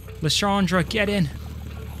 Lysandra, get in.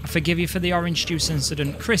 I forgive you for the orange juice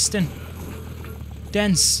incident. Kristen.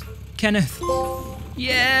 Dence. Kenneth.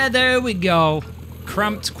 Yeah, there we go.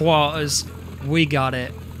 Cramped quarters. We got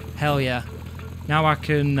it. Hell yeah. Now I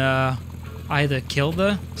can either kill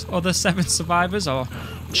the other 7 survivors or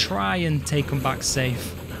try and take them back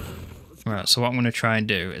safe. Right, so what I'm going to try and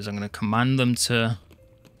do is I'm going to command them to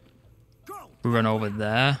run over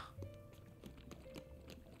there.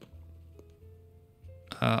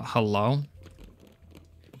 Hello.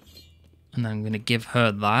 And then I'm going to give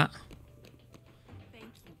her that.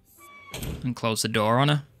 And close the door on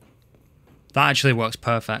her. That actually works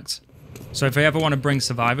perfect. So if I ever want to bring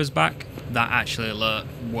survivors back, that actually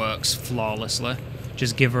works flawlessly.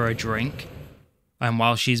 Just give her a drink. And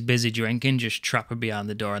while she's busy drinking, just trap her behind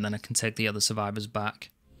the door and then I can take the other survivors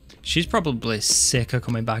back. She's probably sick of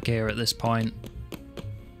coming back here at this point.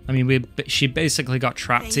 I mean, she basically got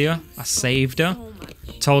trapped here. I saved her.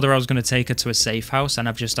 Told her I was going to take her to a safe house and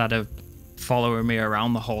I've just had her following me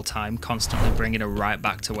around the whole time, constantly bringing her right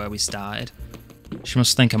back to where we started. She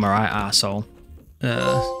must think I'm a right arsehole.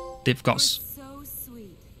 They've got...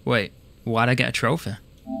 Wait, why'd I get a trophy?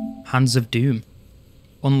 Hands of Doom.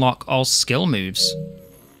 Unlock all skill moves.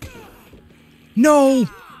 No!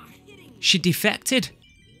 She defected.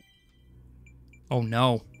 Oh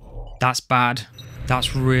no. That's bad.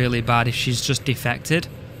 That's really bad if she's just defected.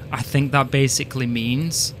 I think that basically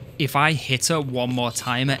means if I hit her one more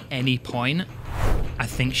time at any point, I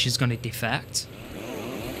think she's going to defect.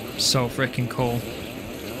 So freaking cool.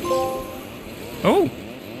 Oh!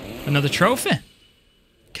 Another trophy.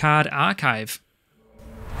 Card archive.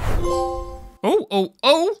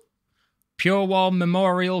 Oh! Pure Wall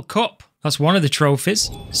Memorial Cup. That's one of the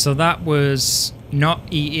trophies. So that was not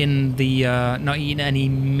eating any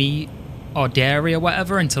meat or dairy or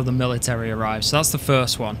whatever until the military arrived. So that's the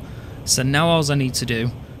first one. So now all I need to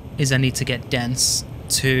do is I need to get Dence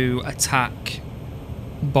to attack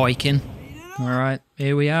Boykin. All right,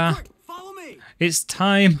 here we are. Quick, follow me. It's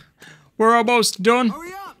time. We're almost done.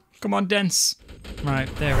 Hurry up. Come on, Dence.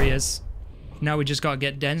 Right, there he is. Now we just gotta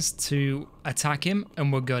get Dence to attack him,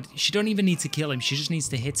 and we're good. She don't even need to kill him. She just needs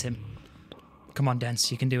to hit him. Come on,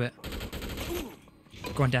 Dence. You can do it.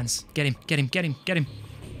 Go on, Dence. Get him. Get him. Get him. Get him.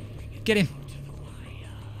 Get him.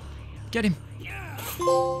 Get him.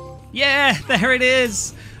 Yeah, there it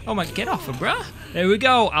is. Oh my, get off her, bruh. There we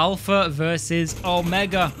go. Alpha versus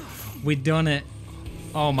Omega. We done it.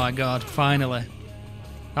 Oh my god, finally.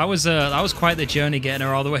 That was quite the journey getting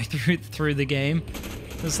her all the way through the game.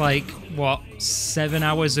 It's like, what, 7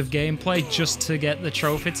 hours of gameplay just to get the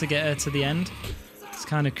trophy to get her to the end? It's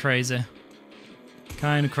kind of crazy.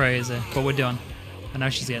 Kind of crazy, but we're done. And now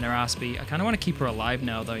she's getting her ass beat. I kind of want to keep her alive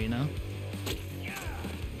now, though, you know?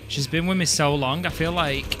 She's been with me so long, I feel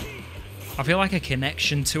like a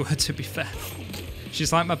connection to her, to be fair.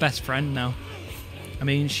 She's like my best friend now. I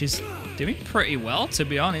mean, she's doing pretty well, to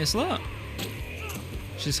be honest, look.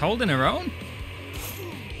 She's holding her own.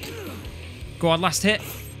 Go on, last hit.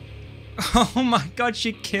 Oh my god,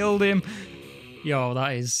 she killed him. Yo,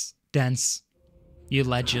 that is dense. You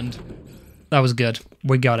legend. That was good.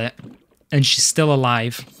 We got it. And she's still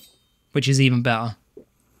alive, which is even better.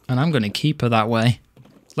 And I'm going to keep her that way.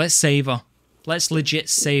 Let's save her. Let's legit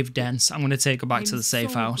save Dance. I'm going to take her back to the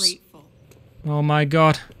safe house. Grateful. Oh my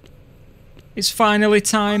god. It's finally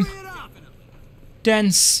time.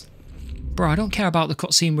 Dance. Bro, I don't care about the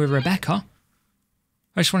cutscene with Rebecca.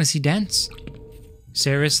 I just want to see Dance.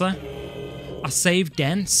 Seriously? I saved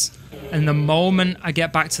Dance, and the moment I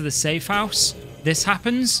get back to the safe house, this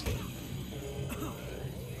happens?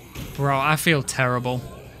 Bro, I feel terrible.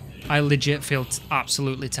 I legit feel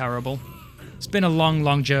absolutely terrible. It's been a long,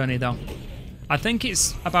 long journey, though. I think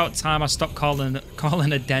it's about time I stop calling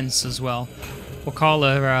her Dance as well. We'll call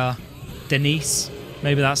her Denise.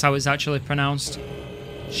 Maybe that's how it's actually pronounced.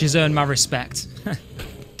 She's earned my respect.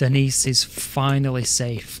 Denise is finally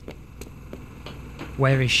safe.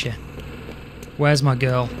 Where is she? Where's my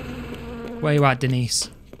girl? Where you at, Denise?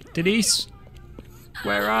 Denise?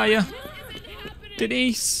 Where are you?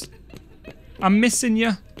 Denise? I'm missing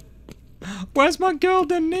you. Where's my girl,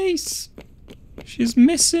 Denise? She's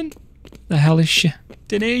missing. The hell is she?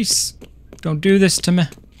 Denise! Don't do this to me.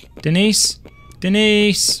 Denise?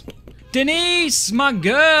 Denise! Denise! My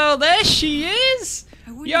girl! There she is!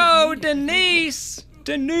 Yo, Denise!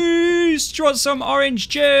 Denise! Do you want some orange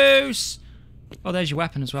juice? Oh, there's your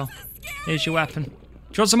weapon as well. Here's your weapon. Do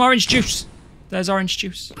you want some orange juice? There's orange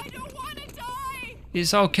juice. I don't want to die!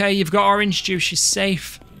 It's okay, you've got orange juice, she's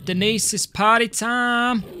safe. Denise, it's party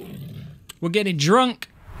time. We're getting drunk.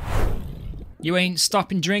 You ain't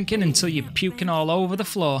stopping drinking until you're puking all over the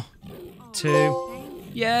floor. 2.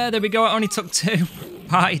 Yeah, there we go, it only took 2.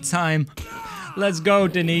 Party time. Let's go,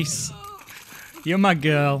 Denise. You're my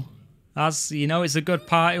girl. That's, you know, it's a good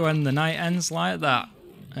party when the night ends like that.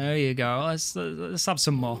 There you go. Let's have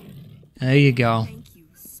some more. There you go.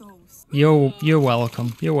 You're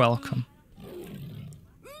welcome. You're welcome.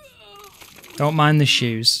 Don't mind the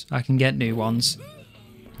shoes. I can get new ones.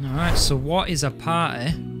 Alright, so what is a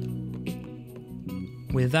party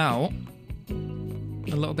without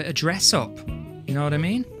a little bit of dress up? You know what I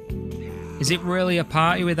mean? Is it really a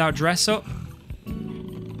party without dress up?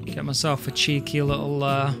 Get myself a cheeky little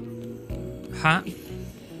hat.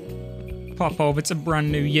 Pop over to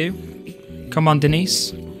brand new you. Come on,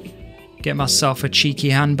 Denise. Get myself a cheeky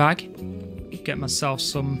handbag. Get myself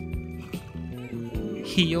some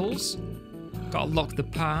heels. Gotta look the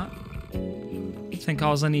part. I think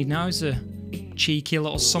all I need now is a cheeky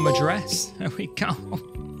little summer dress. There we go.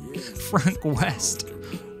 Frank West.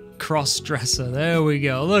 Cross-dresser. There we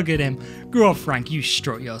go. Look at him. Go on, Frank. You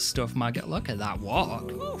strut your stuff, my girl. Look at that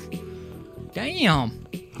walk. Damn.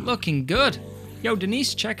 Looking good. Yo,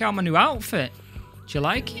 Denise, check out my new outfit. Do you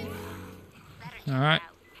like it? Alright.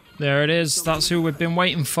 There it is. That's who we've been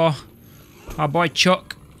waiting for. Our boy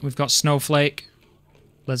Chuck. We've got Snowflake.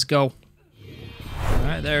 Let's go.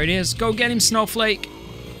 Alright, there it is. Go get him, Snowflake.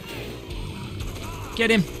 Get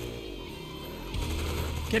him.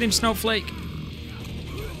 Get him, Snowflake.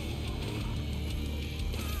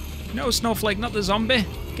 No, Snowflake, not the zombie.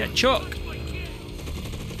 Get Chuck.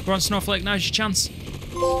 Go on, Snowflake, now's your chance.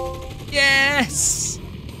 Yes!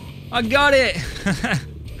 I got it!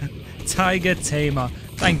 Tiger Tamer.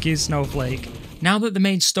 Thank you, Snowflake. Now that the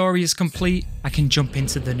main story is complete, I can jump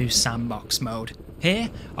into the new sandbox mode. Here,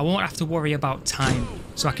 I won't have to worry about time,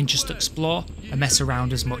 so I can just explore and mess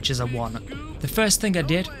around as much as I want. The first thing I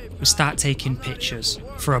did was start taking pictures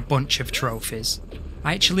for a bunch of trophies.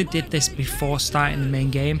 I actually did this before starting the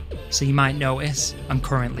main game, so you might notice I'm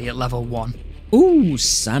currently at level 1. Ooh,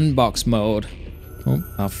 sandbox mode. Oh,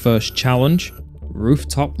 our first challenge,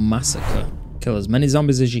 Rooftop Massacre. Kill as many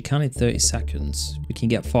zombies as you can in 30 seconds. We can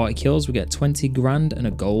get 40 kills, we get 20 grand and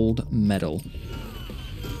a gold medal.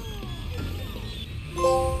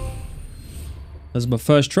 There's my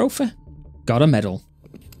first trophy. Got a medal.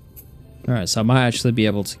 Alright, so I might actually be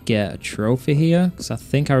able to get a trophy here, because I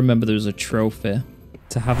think I remember there was a trophy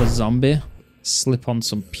to have a zombie slip on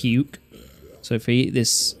some puke. So if I eat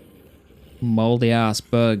this moldy ass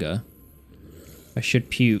burger, I should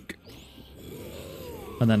puke.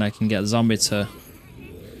 And then I can get a zombie to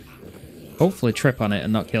hopefully trip on it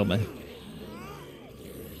and not kill me.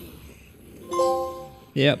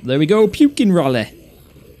 Yep, there we go, puking Raleigh.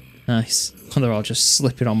 Nice. And they're all just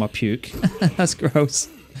slipping on my puke. That's gross,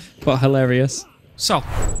 but hilarious. So,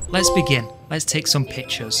 let's begin. Let's take some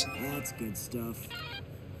pictures. That's good stuff.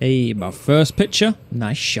 Hey, my first picture.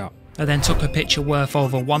 Nice shot. I then took a picture worth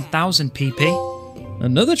over 1,000 PP.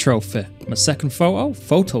 Another trophy. My second photo.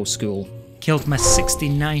 Photo school. Killed my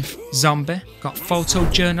 69th zombie. Got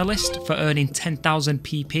photojournalist for earning 10,000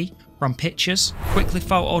 PP from pictures. Quickly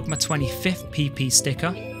photoed my 25th PP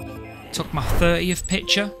sticker. Took my 30th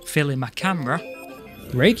picture, filling my camera.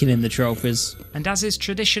 Raking in the trophies. And as is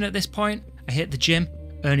tradition at this point, I hit the gym,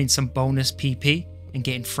 earning some bonus PP and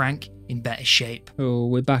getting Frank in better shape. Oh,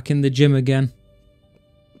 we're back in the gym again.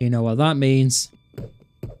 You know what that means.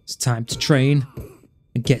 It's time to train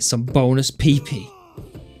and get some bonus PP.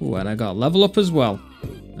 Ooh, and I got level up as well.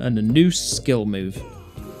 And a new skill move.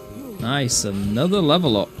 Nice, another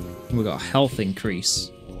level up. We got health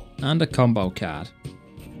increase. And a combo card.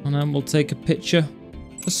 And then we'll take a picture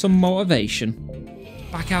for some motivation.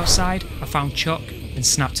 Back outside, I found Chuck and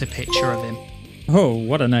snapped a picture of him. Oh,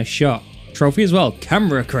 what a nice shot. Trophy as well,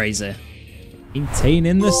 camera crazy.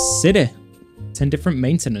 Maintaining the city. 10 different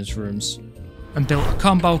maintenance rooms. And built a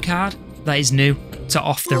combo card that is new to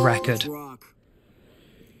Off the Record.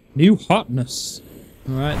 New hotness.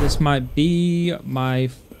 Alright, this might be my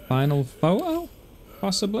final photo,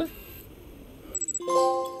 possibly.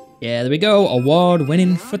 Yeah, there we go.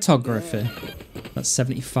 Award-winning photography. That's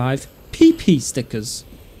 75 PP stickers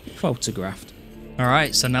photographed.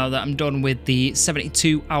 Alright, so now that I'm done with the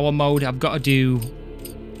 72-hour mode, I've got to do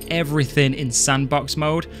everything in sandbox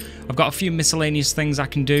mode. I've got a few miscellaneous things I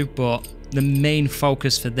can do, but the main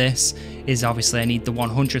focus for this is obviously I need the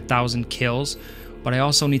 100,000 kills, but I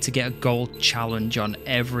also need to get a gold challenge on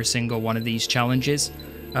every single one of these challenges.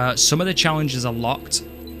 Some of the challenges are locked.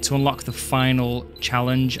 To unlock the final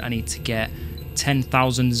challenge, I need to get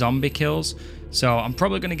 10,000 zombie kills. So I'm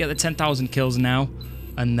probably going to get the 10,000 kills now,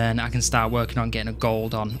 and then I can start working on getting a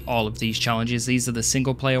gold on all of these challenges. These are the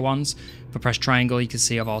single player ones. If I press triangle, you can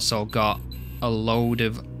see I've also got a load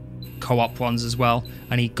of co-op ones as well.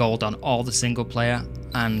 I need gold on all the single player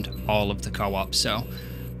and all of the co-op, so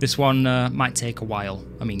this one might take a while.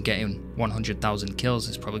 I mean, getting 100,000 kills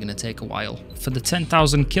is probably going to take a while. For the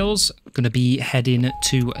 10,000 kills, I'm going to be heading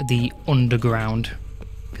to the underground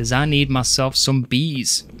because I need myself some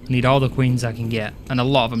bees. I need all the queens I can get, and a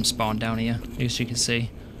lot of them spawn down here, as you can see.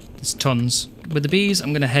 There's tons. With the bees,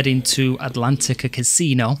 I'm going to head into Atlantica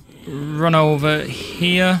Casino, run over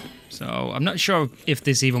here. So I'm not sure if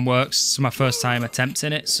this even works. It's my first time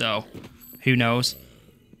attempting it, so who knows.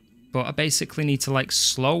 But I basically need to like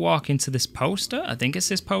slow walk into this poster. I think it's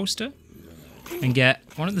this poster. And get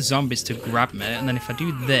one of the zombies to grab me. And then if I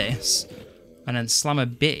do this and then slam a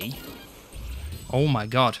bee. Oh my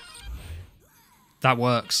god. That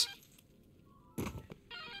works.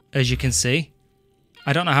 As you can see.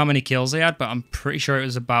 I don't know how many kills I had, but I'm pretty sure it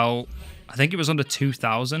was about, I think it was under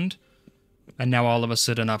 2,000. And now all of a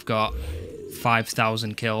sudden I've got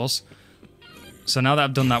 5,000 kills. So now that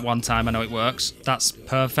I've done that one time, I know it works. That's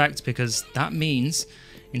perfect because that means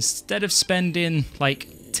instead of spending like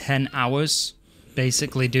 10 hours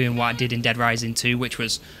basically doing what I did in Dead Rising 2, which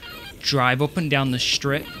was drive up and down the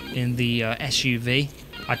strip in the SUV,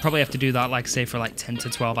 I'd probably have to do that like say for like 10 to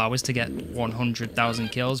 12 hours to get 100,000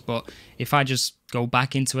 kills. But if I just go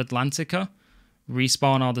back into Atlantica,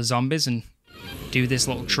 respawn all the zombies and do this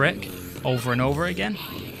little trick over and over again,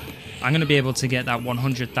 I'm going to be able to get that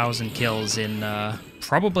 100,000 kills in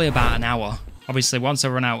probably about an hour. Obviously, once I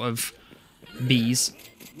run out of bees,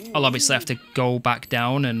 I'll obviously have to go back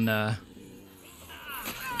down and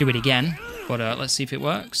do it again. But let's see if it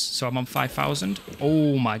works. So I'm on 5,000.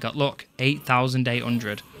 Oh my god, look,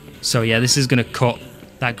 8,800. So yeah, this is going to cut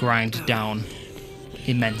that grind down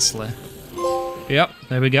immensely. Yep,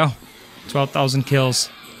 there we go. 12,000 kills.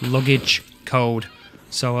 Luggage code.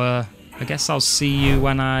 So I guess I'll see you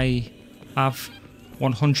when I have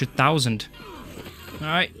 100,000.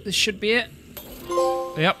 Alright, this should be it.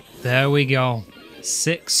 Yep, there we go.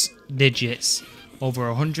 6 digits. Over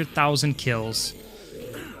 100,000 kills.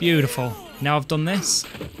 Beautiful. Now I've done this,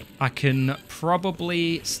 I can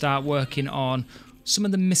probably start working on some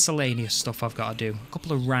of the miscellaneous stuff I've got to do. A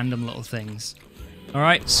couple of random little things.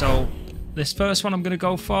 Alright, so this first one I'm going to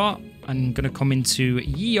go for. I'm going to come into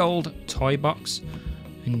Ye Old Toy Box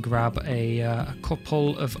and grab a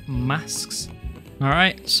couple of masks.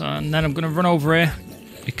 Alright, so and then I'm going to run over here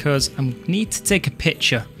because I need to take a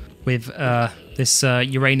picture with this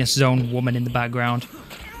Uranus Zone woman in the background.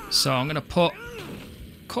 So I'm going to put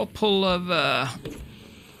a couple of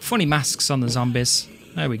funny masks on the zombies.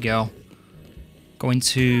 There we go. Going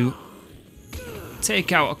to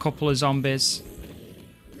take out a couple of zombies.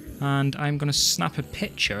 And I'm going to snap a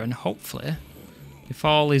picture and hopefully, if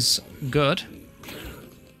all is good,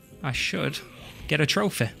 I should get a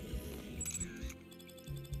trophy.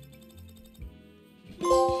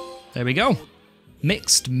 There we go.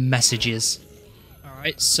 Mixed messages.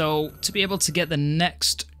 Alright, so to be able to get the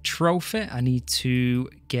next trophy. I need to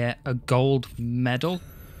get a gold medal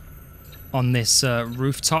on this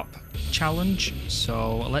rooftop challenge.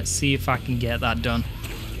 So let's see if I can get that done.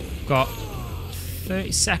 Got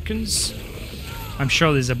 30 seconds. I'm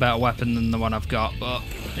sure there's a better weapon than the one I've got, but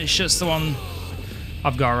it's just the one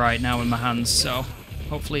I've got right now in my hands, so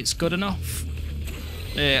hopefully it's good enough.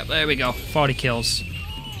 Yeah, there we go. 40 kills.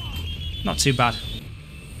 Not too bad.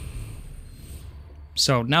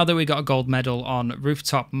 So now that we got a gold medal on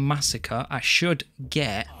Rooftop Massacre, I should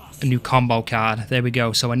get a new combo card. There we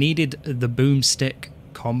go. So I needed the boomstick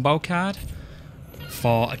combo card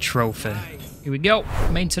for a trophy. Here we go.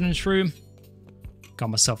 Maintenance room. Got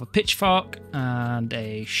myself a pitchfork and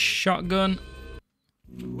a shotgun.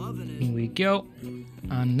 Here we go.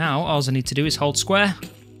 And now all I need to do is hold square.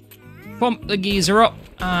 Pump the geezer up.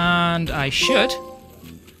 And I should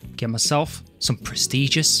get myself some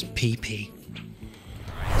prestigious PP.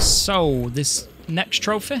 So this next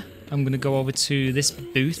trophy, I'm going to go over to this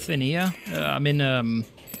booth in here. I'm in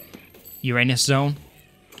Uranus zone.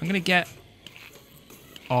 I'm going to get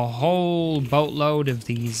a whole boatload of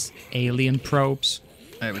these alien probes.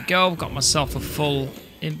 There we go. Got myself a full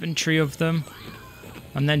inventory of them.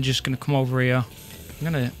 I'm then just going to come over here.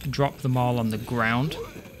 I'm going to drop them all on the ground.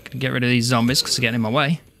 Gonna get rid of these zombies because they're getting in my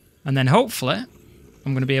way. And then hopefully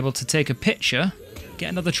I'm going to be able to take a picture, get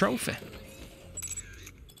another trophy.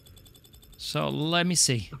 So let me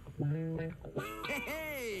see.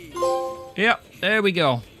 Yep, there we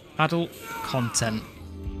go. Adult content.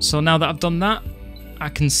 So now that I've done that, I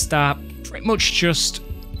can start pretty much just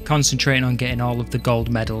concentrating on getting all of the gold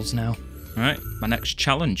medals now. Alright, my next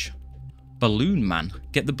challenge. Balloon Man.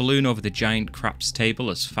 Get the balloon over the giant craps table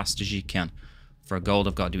as fast as you can. For a gold,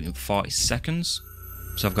 I've got to do it in 40 seconds.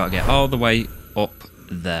 So I've got to get all the way up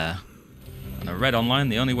there. And I read online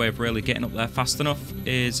the only way of really getting up there fast enough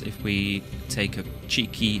is if we take a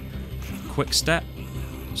cheeky quick step.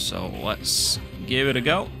 So let's give it a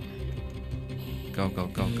go. Go, go,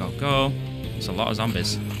 go, go, go. There's a lot of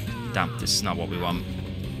zombies. Damn, this is not what we want.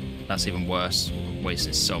 That's even worse. We're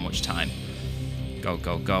wasting so much time. Go,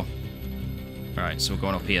 go, go. Alright, so we're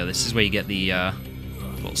going up here. This is where you get the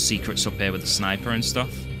little secrets up here with the sniper and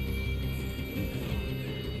stuff.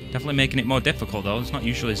 Definitely making it more difficult though. There's not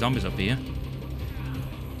usually zombies up here.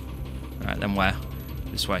 Alright, then where?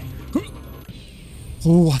 This way.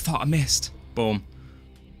 Oh, I thought I missed. Boom.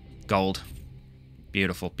 Gold.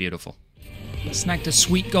 Beautiful, beautiful. Snagged a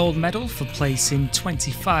sweet gold medal for placing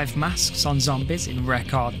 25 masks on zombies in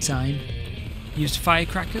record time. Used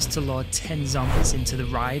firecrackers to lure 10 zombies into the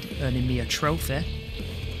ride, earning me a trophy.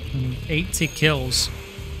 And 80 kills.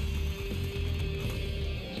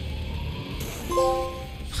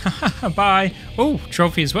 Bye. Oh,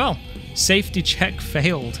 trophy as well. Safety check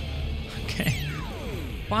failed. Okay.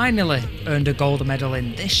 Finally earned a gold medal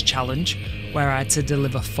in this challenge, where I had to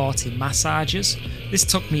deliver 40 massages. This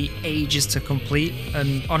took me ages to complete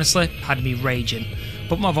and honestly had me raging,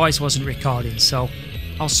 but my voice wasn't recording, so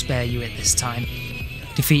I'll spare you it this time.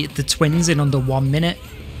 Defeated the twins in under 1 minute.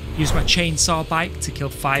 Used my chainsaw bike to kill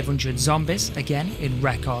 500 zombies, again in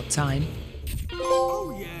record time.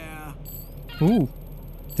 Oh yeah. Ooh,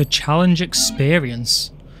 the challenge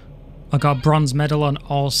experience. I got a bronze medal on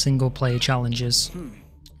all single player challenges.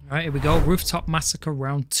 Alright, here we go. Rooftop Massacre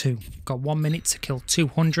round 2. Got 1 minute to kill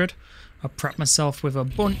 200. I prepped myself with a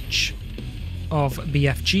bunch of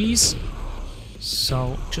BFGs.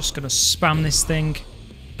 So, just gonna spam this thing.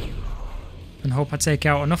 And hope I take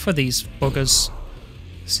out enough of these buggers.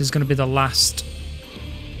 This is gonna be the last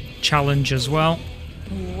challenge as well.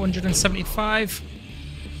 175.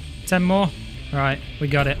 10 more. Right, we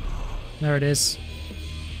got it. There it is.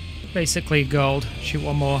 Basically gold. Shoot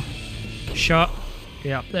one more shot.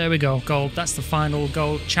 Yeah, there we go, gold. That's the final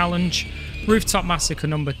gold challenge. Rooftop Massacre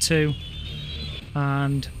number 2.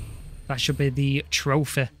 And that should be the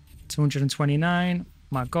trophy. 229,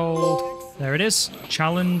 my gold. There it is.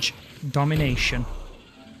 Challenge domination.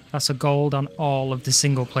 That's a gold on all of the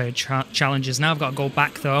single player challenges. Now I've got to go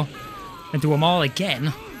back though and do them all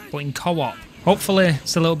again, but in co-op. Hopefully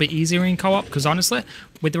it's a little bit easier in co-op, because honestly,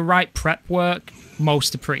 with the right prep work,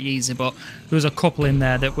 most are pretty easy, but there was a couple in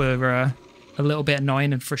there that were a little bit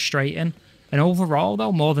annoying and frustrating. And overall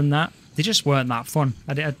though, more than that, they just weren't that fun.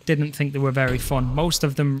 I didn't think they were very fun. Most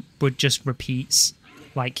of them were just repeats,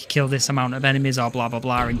 like kill this amount of enemies or blah blah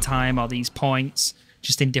blah in time, or these points,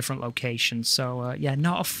 just in different locations. So yeah,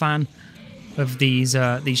 not a fan of these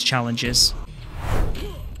challenges.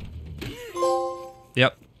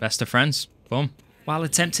 Yep, best of friends. Boom. While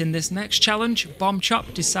attempting this next challenge, Bomb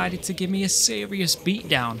Chop decided to give me a serious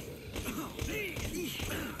beatdown.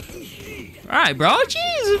 Alright, bro.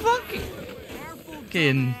 Jeez, fucking.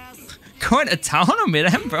 fucking going to town on me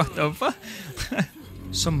then, bro. Don't fuck.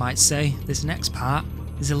 Some might say this next part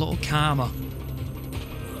is a little calmer.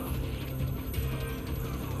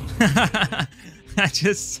 I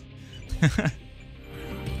just...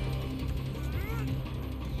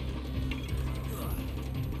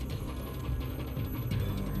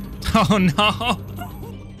 Oh no!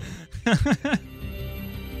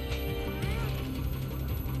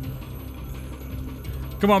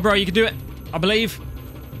 Come on, bro, you can do it. I believe.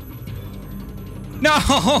 No!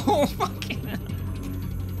 Fucking hell.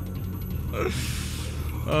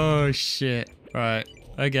 Oh shit! Right,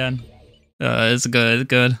 again. It's good. It's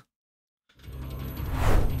good.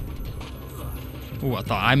 Oh, I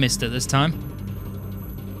thought I missed it this time.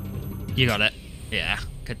 You got it. Yeah,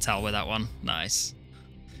 could tell with that one. Nice.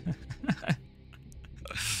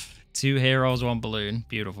 2 heroes, 1 balloon.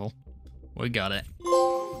 Beautiful. We got it.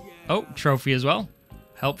 Oh, trophy as well.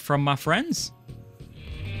 Help from my friends.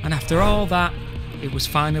 And after all that, it was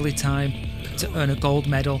finally time to earn a gold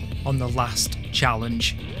medal on the last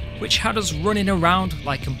challenge, which had us running around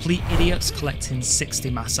like complete idiots collecting 60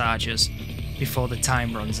 massages before the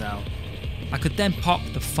time runs out. I could then pop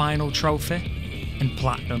the final trophy and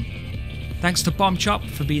platinum. Thanks to Bomb Chop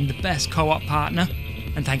for being the best co-op partner,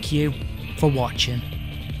 and thank you for watching.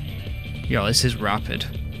 Yo, this is rapid.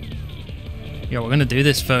 Yo, we're gonna do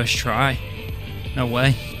this first try. No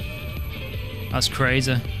way. That's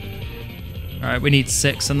crazy. Alright, we need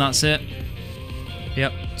 6 and that's it.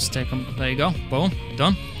 Yep, just take them. There you go. Boom.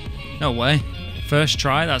 Done. No way. First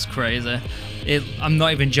try? That's crazy. I'm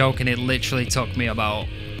not even joking, it literally took me about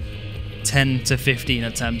 10 to 15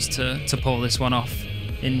 attempts to pull this one off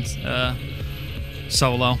in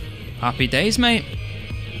solo. Happy days, mate.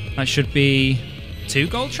 That should be 2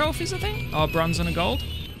 gold trophies, I think? Or bronze and a gold.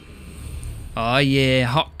 Oh yeah,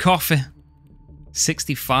 hot coffee.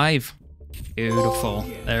 65. Beautiful.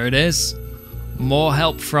 There it is. More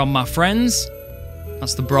help from my friends.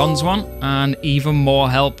 That's the bronze one. And even more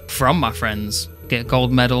help from my friends. Get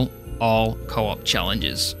gold medal, all co-op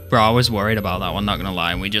challenges. Bro, I was worried about that one, not gonna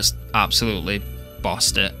lie. And we just absolutely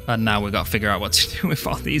bossed it. And now we got to figure out what to do with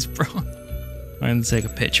all these, bro. I'm gonna take a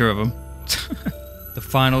picture of them. The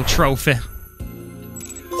final trophy.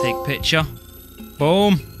 Take picture.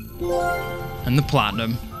 Boom. And the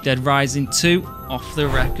platinum. Dead Rising 2 off the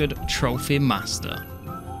record trophy master.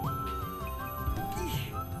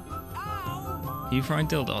 Are you throwing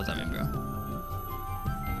dildos at me, bro?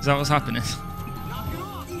 Is that what's happening?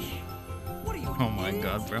 Oh my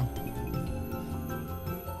god, bro.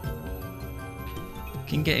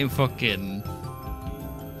 Can getting fucking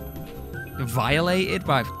violated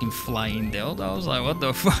by fucking flying dildos. Like, what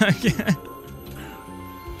the fuck?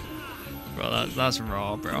 Bro, that's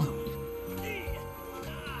raw, bro.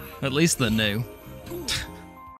 At least they're new.